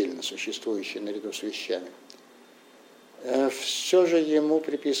 отдельно существующая наряду с вещами, все же ему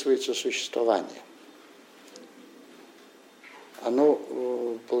приписывается существование. Оно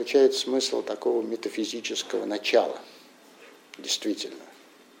получает смысл такого метафизического начала, действительно.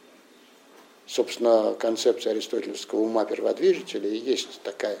 Собственно, концепция аристотелевского ума перводвижителя и есть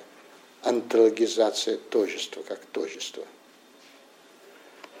такая онтологизация тожества, как тожество.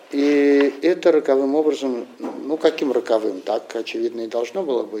 И это роковым образом, ну каким роковым, так очевидно и должно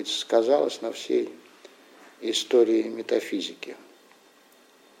было быть, сказалось на всей истории метафизики.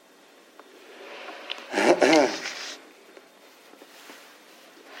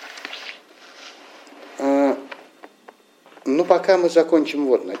 Ну, пока мы закончим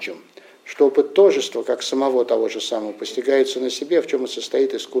вот на чем. Что опыт тожества, как самого того же самого, постигается на себе, в чем и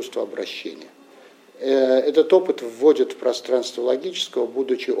состоит искусство обращения. Этот опыт вводит в пространство логического,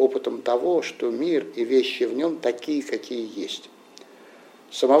 будучи опытом того, что мир и вещи в нем такие, какие есть.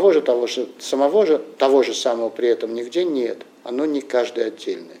 Самого же того же самого при этом нигде нет, оно не каждое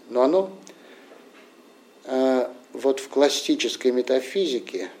отдельное. Но оно вот в классической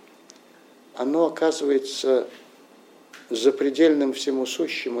метафизике, оно оказывается запредельным всему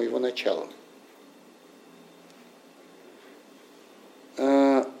сущему его началом.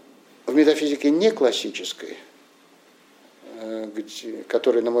 В метафизике не классической,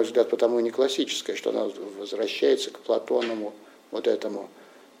 которая, на мой взгляд, потому и не классическая, что она возвращается к Платонову, вот этому,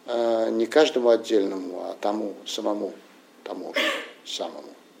 не каждому отдельному, а тому самому, тому же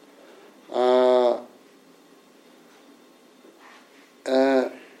самому.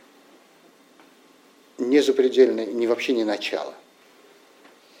 Не запредельное, вообще не начало.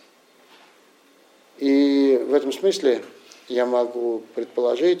 И в этом смысле я могу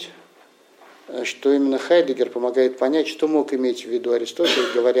предположить, что именно Хайдеггер помогает понять, что мог иметь в виду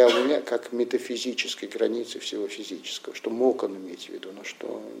Аристотель, говоря у меня как метафизической границы всего физического, что мог он иметь в виду, но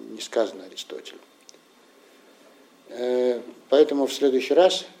что не сказано Аристотелю. Поэтому в следующий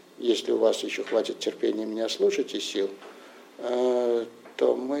раз, если у вас еще хватит терпения меня слушать и сил,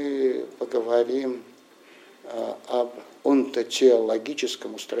 то мы поговорим об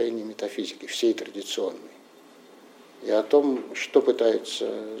онтотеологическом устроении метафизики, всей традиционной. И о том, что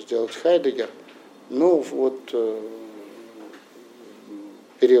пытается сделать Хайдеггер,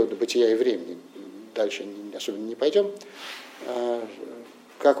 периода бытия и времени, дальше особенно не пойдем,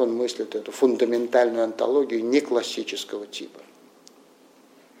 как он мыслит эту фундаментальную онтологию неклассического типа.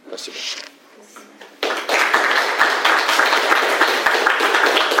 Спасибо.